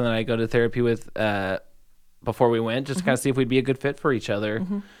the person that I go to therapy with before we went, just to kind of see if we'd be a good fit for each other.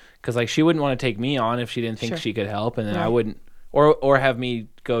 Because like she wouldn't want to take me on if she didn't think she could help, and then I wouldn't, or have me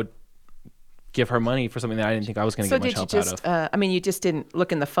go give her money for something that I didn't think I was going to get much help out of. You just didn't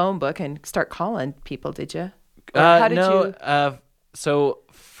look in the phone book and start calling people, did you? How did you? So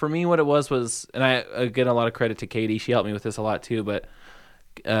for me, what it was, and I get a lot of credit to Katie. She helped me with this a lot too. But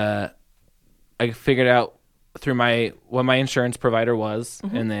I figured out through what my insurance provider was,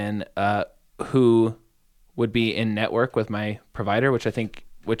 and then who would be in network with my provider, which I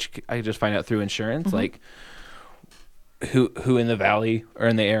could just find out through insurance, like who in the valley or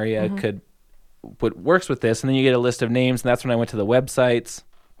in the area works with this, and then you get a list of names, and that's when I went to the websites,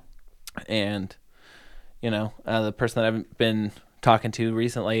 and the person that I've been talking to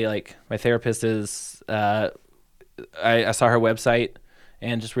recently, like my therapist is, I saw her website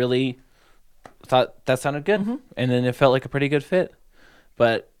and just really thought that sounded good, and then it felt like a pretty good fit.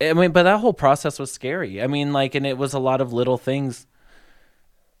 But that whole process was scary. I mean, like, and it was a lot of little things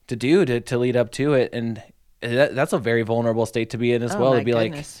to do to lead up to it, and that's a very vulnerable state to be in as well. To be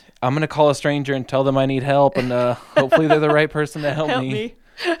goodness. like, I'm gonna call a stranger and tell them I need help, and hopefully they're the right person to help me.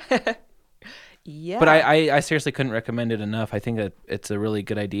 Yeah. But I seriously couldn't recommend it enough. I think that it's a really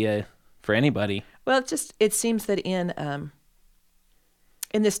good idea for anybody. Well, it seems that in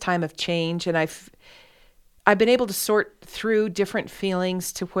this time of change, and I've been able to sort through different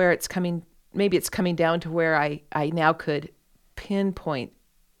feelings to where it's coming down to where I now could pinpoint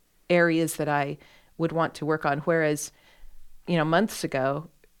areas that I would want to work on. Whereas, months ago,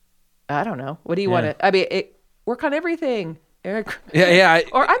 I don't know. What do you want to? Work on everything. Yeah.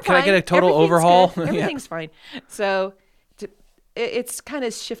 Or I'm can fine. I get a total Everything's overhaul? good. Everything's fine. So it's kind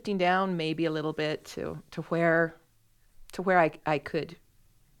of shifting down maybe a little bit to where I could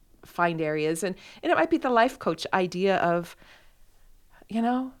find areas, and it might be the life coach idea of,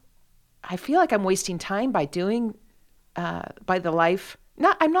 I feel like I'm wasting time by doing by the life.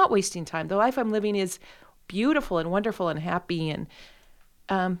 I'm not wasting time. The life I'm living is beautiful and wonderful and happy, and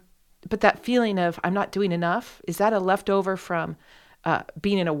but that feeling of I'm not doing enough, is that a leftover from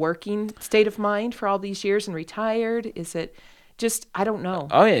being in a working state of mind for all these years and retired? Is it just, I don't know.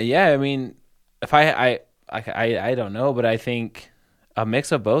 Oh yeah. I mean, if I don't know, but I think a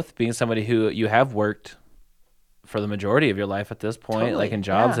mix of both, being somebody who you have worked for the majority of your life at this point, Totally. like in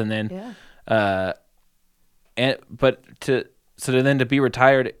jobs, and then to be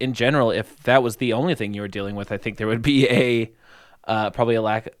retired in general, if that was the only thing you were dealing with, I think there would be probably a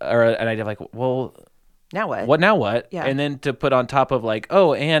lack or an idea of like, well, now what? What now? What? Yeah. And then to put on top of like,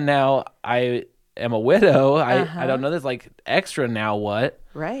 oh, and now I am a widow. I don't know. There's like extra now. What?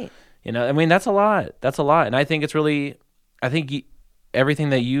 Right. I mean, that's a lot. That's a lot. And I think it's really, everything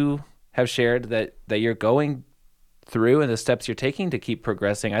that you have shared that you're going through and the steps you're taking to keep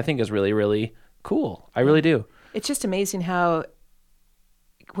progressing, I think is really, really cool. I really do. It's just amazing how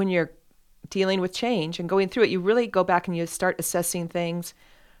when you're dealing with change and going through it, you really go back and you start assessing things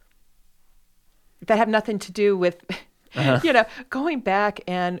that have nothing to do with, going back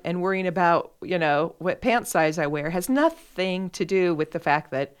and worrying about, what pant size I wear has nothing to do with the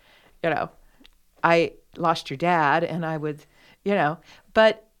fact that, I lost your dad and I would,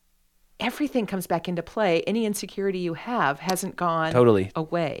 but everything comes back into play. Any insecurity you have hasn't gone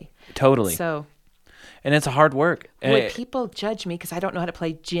away. Totally. So. And it's a hard work. Would people judge me because I don't know how to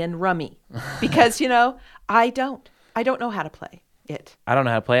play gin rummy? Because, I don't know how to play it. I don't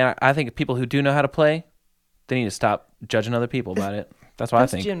know how to play. And I think people who do know how to play they need to stop judging other people about it. That's what I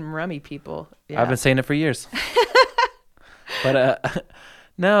think. Jim Rummy people. Yeah. I've been saying it for years. But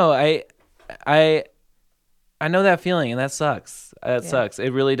no, I know that feeling, and that sucks. That sucks.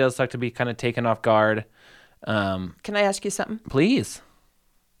 It really does suck to be kind of taken off guard. Can I ask you something? Please.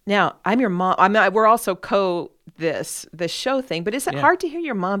 Now, I'm your mom. We're also this show thing, but is it hard to hear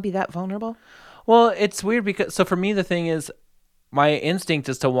your mom be that vulnerable? Well, it's weird because for me the thing is, my instinct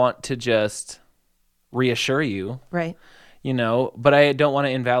is to want to just reassure you, right? But I don't want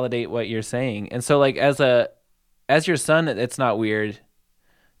to invalidate what you're saying, and so like as your son, it's not weird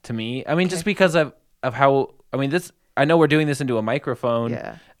to me. I mean, just because of how this. I know we're doing this into a microphone,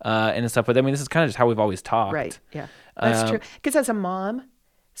 and stuff, but I mean, this is kind of just how we've always talked, right? Yeah, that's true. Because as a mom,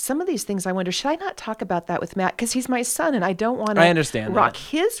 some of these things I wonder, should I not talk about that with Matt? Because he's my son, and I don't want to rock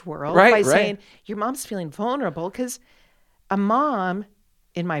his world by saying your mom's feeling vulnerable. Because a mom,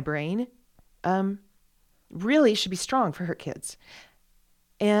 in my brain, really should be strong for her kids,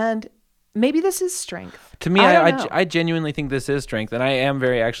 and maybe this is strength. To me, I genuinely think this is strength, and I am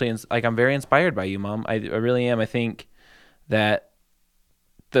very I'm very inspired by you, Mom. I really am. I think that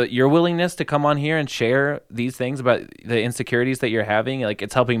your willingness to come on here and share these things about the insecurities that you're having, like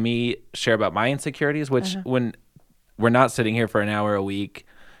it's helping me share about my insecurities, which when we're not sitting here for an hour a week,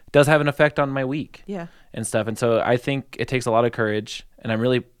 does have an effect on my week, and stuff. And so I think it takes a lot of courage, and I'm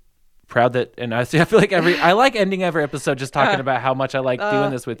really proud that, and I feel like I like ending every episode just talking about how much I like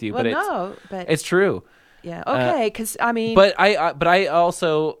doing this with you, but it's true. Yeah. Okay. Because I mean, but I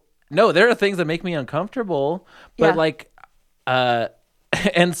also know there are things that make me uncomfortable, but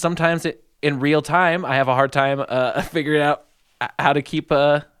and sometimes in real time, I have a hard time figuring out how to keep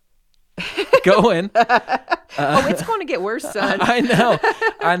going. It's going to get worse, son.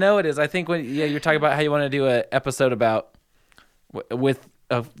 I know it is. I think when you're talking about how you want to do an episode about with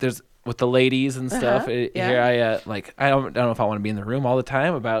the ladies and stuff. Here I don't know if I want to be in the room all the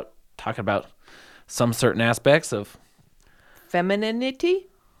time about talking about some certain aspects of femininity.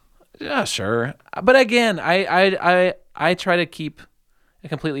 Yeah, sure. But again, I try to keep a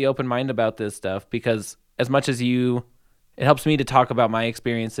completely open mind about this stuff, because as much as it helps me to talk about my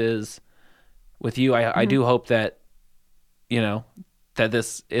experiences with you, I do hope that that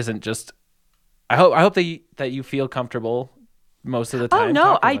this isn't just. I hope that you feel comfortable most of the time. Oh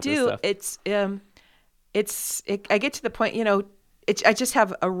no, I do. It's I get to the point, I just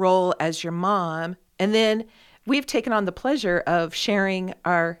have a role as your mom, and then we've taken on the pleasure of sharing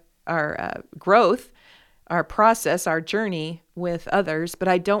our growth, our process, our journey with others. But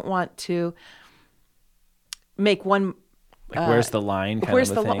I don't want to make one. Where's the line? Where's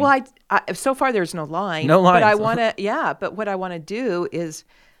the line? Well, I so far there's no line. No line. But I want to. Yeah. But what I want to do is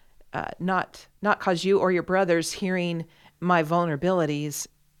not cause you or your brothers hearing my vulnerabilities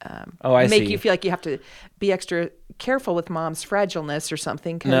make you feel like you have to be extra careful with mom's fragileness or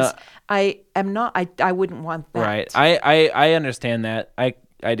something, because I am not. I wouldn't want that. Right. I understand that. I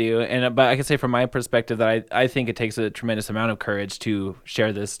do. But I can say from my perspective that I think it takes a tremendous amount of courage to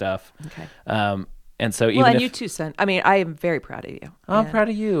share this stuff. Okay. And so and you too, son. I mean, I am very proud of you. I'm proud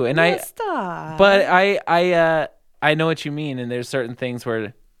of you. And stop. But I know what you mean, and there's certain things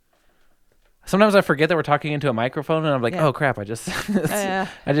where sometimes I forget that we're talking into a microphone, and I'm like, oh crap, I just I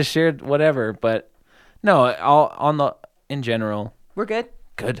just shared whatever. But no, in general, we're good.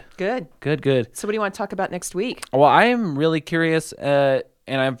 Good. So what do you want to talk about next week? Well, I am really curious, and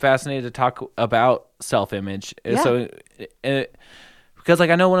I'm fascinated to talk about self-image. Yeah. So, because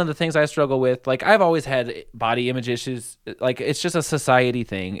I know one of the things I struggle with, I've always had body image issues. It's just a society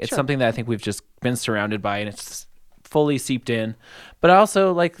thing. It's something that I think we've just been surrounded by, and it's fully seeped in. But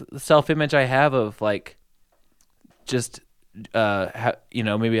also the self-image I have of just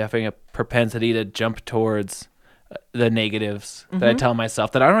maybe having a propensity to jump towards the negatives that I tell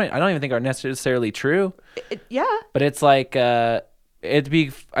myself that I don't even think are necessarily true. But it's I'm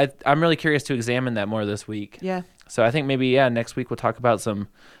really curious to examine that more this week. Yeah. So I think maybe next week we'll talk about some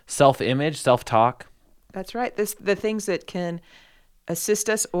self-image, self-talk. That's right. The things that can assist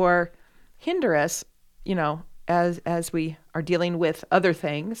us or hinder us, as we are dealing with other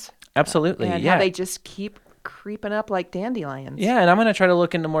things. Absolutely. And how they just keep creeping up like dandelions. Yeah, and I'm going to try to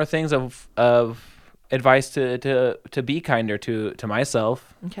look into more things of advice to be kinder to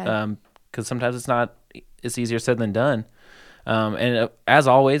myself. Okay. Because sometimes it's easier said than done. And as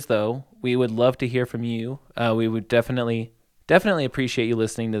always, though, we would love to hear from you. We would definitely appreciate you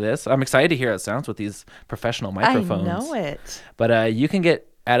listening to this. I'm excited to hear how it sounds with these professional microphones. I know it. But you can get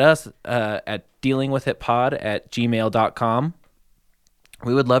at us at dealingwithitpod@gmail.com.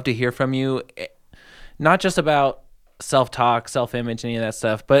 We would love to hear from you, not just about self-talk, self-image, any of that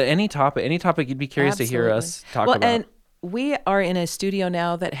stuff. But any topic you'd be curious to hear us talk about. And we are in a studio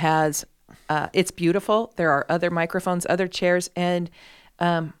now that has, it's beautiful. There are other microphones, other chairs, and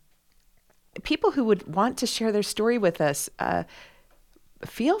people who would want to share their story with us,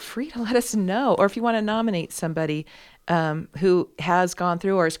 feel free to let us know. Or if you want to nominate somebody who has gone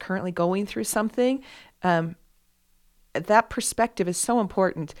through or is currently going through something, that perspective is so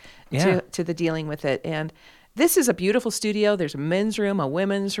important to the dealing with it. And this is a beautiful studio. There's a men's room, a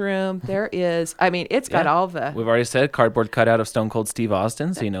women's room. There is, it's got all the... We've already said cardboard cutout of Stone Cold Steve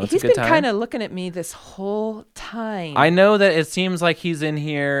Austin, so it's a good time. He's been kind of looking at me this whole time. I know that it seems like he's in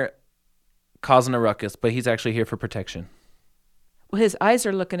here causing a ruckus, but he's actually here for protection. Well, his eyes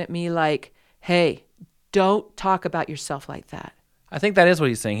are looking at me like, hey, don't talk about yourself like that. I think that is what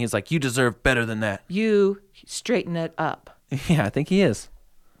he's saying. He's like, you deserve better than that. You straighten it up. Yeah, I think he is.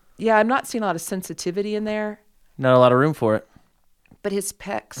 Yeah, I'm not seeing a lot of sensitivity in there. Not a lot of room for it. But his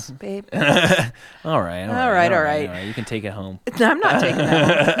pecs, babe. All right. You can take it home. No, I'm not taking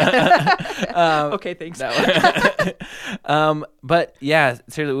that home. Okay, thanks. But yeah,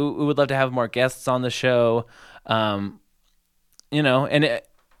 seriously, we would love to have more guests on the show. And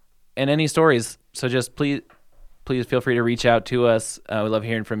any stories. So just please feel free to reach out to us. We love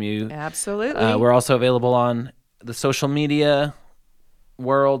hearing from you. Absolutely. We're also available on the social media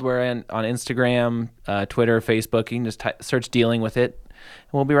world. We're on Instagram, Twitter, Facebook. You can just search Dealing With It,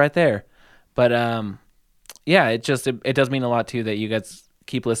 and we'll be right there. But it does mean a lot too that you guys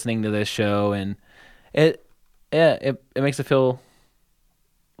keep listening to this show, and it makes it feel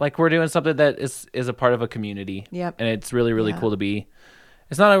like we're doing something that is a part of a community. Yep. And it's really, really cool to be.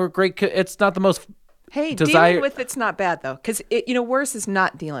 It's not the most. Hey, dealing with it's not bad though, because worse is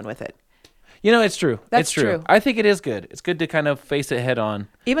not dealing with it. It's true. That's it's true. I think it is good. It's good to kind of face it head on.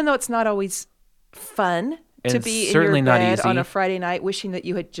 Even though it's not always fun to be in certainly your not bed easy. on a Friday night wishing that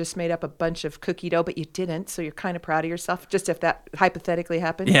you had just made up a bunch of cookie dough, but you didn't, so you're kind of proud of yourself, just if that hypothetically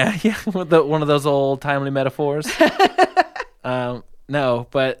happened. Yeah. One of those old timely metaphors. No,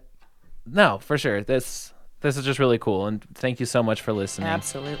 for sure. This is just really cool, and thank you so much for listening.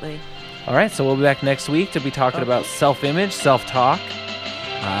 Absolutely. All right, so we'll be back next week to be talking about self-image, self-talk.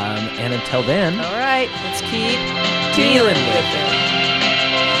 And until then... All right, let's keep dealing with it.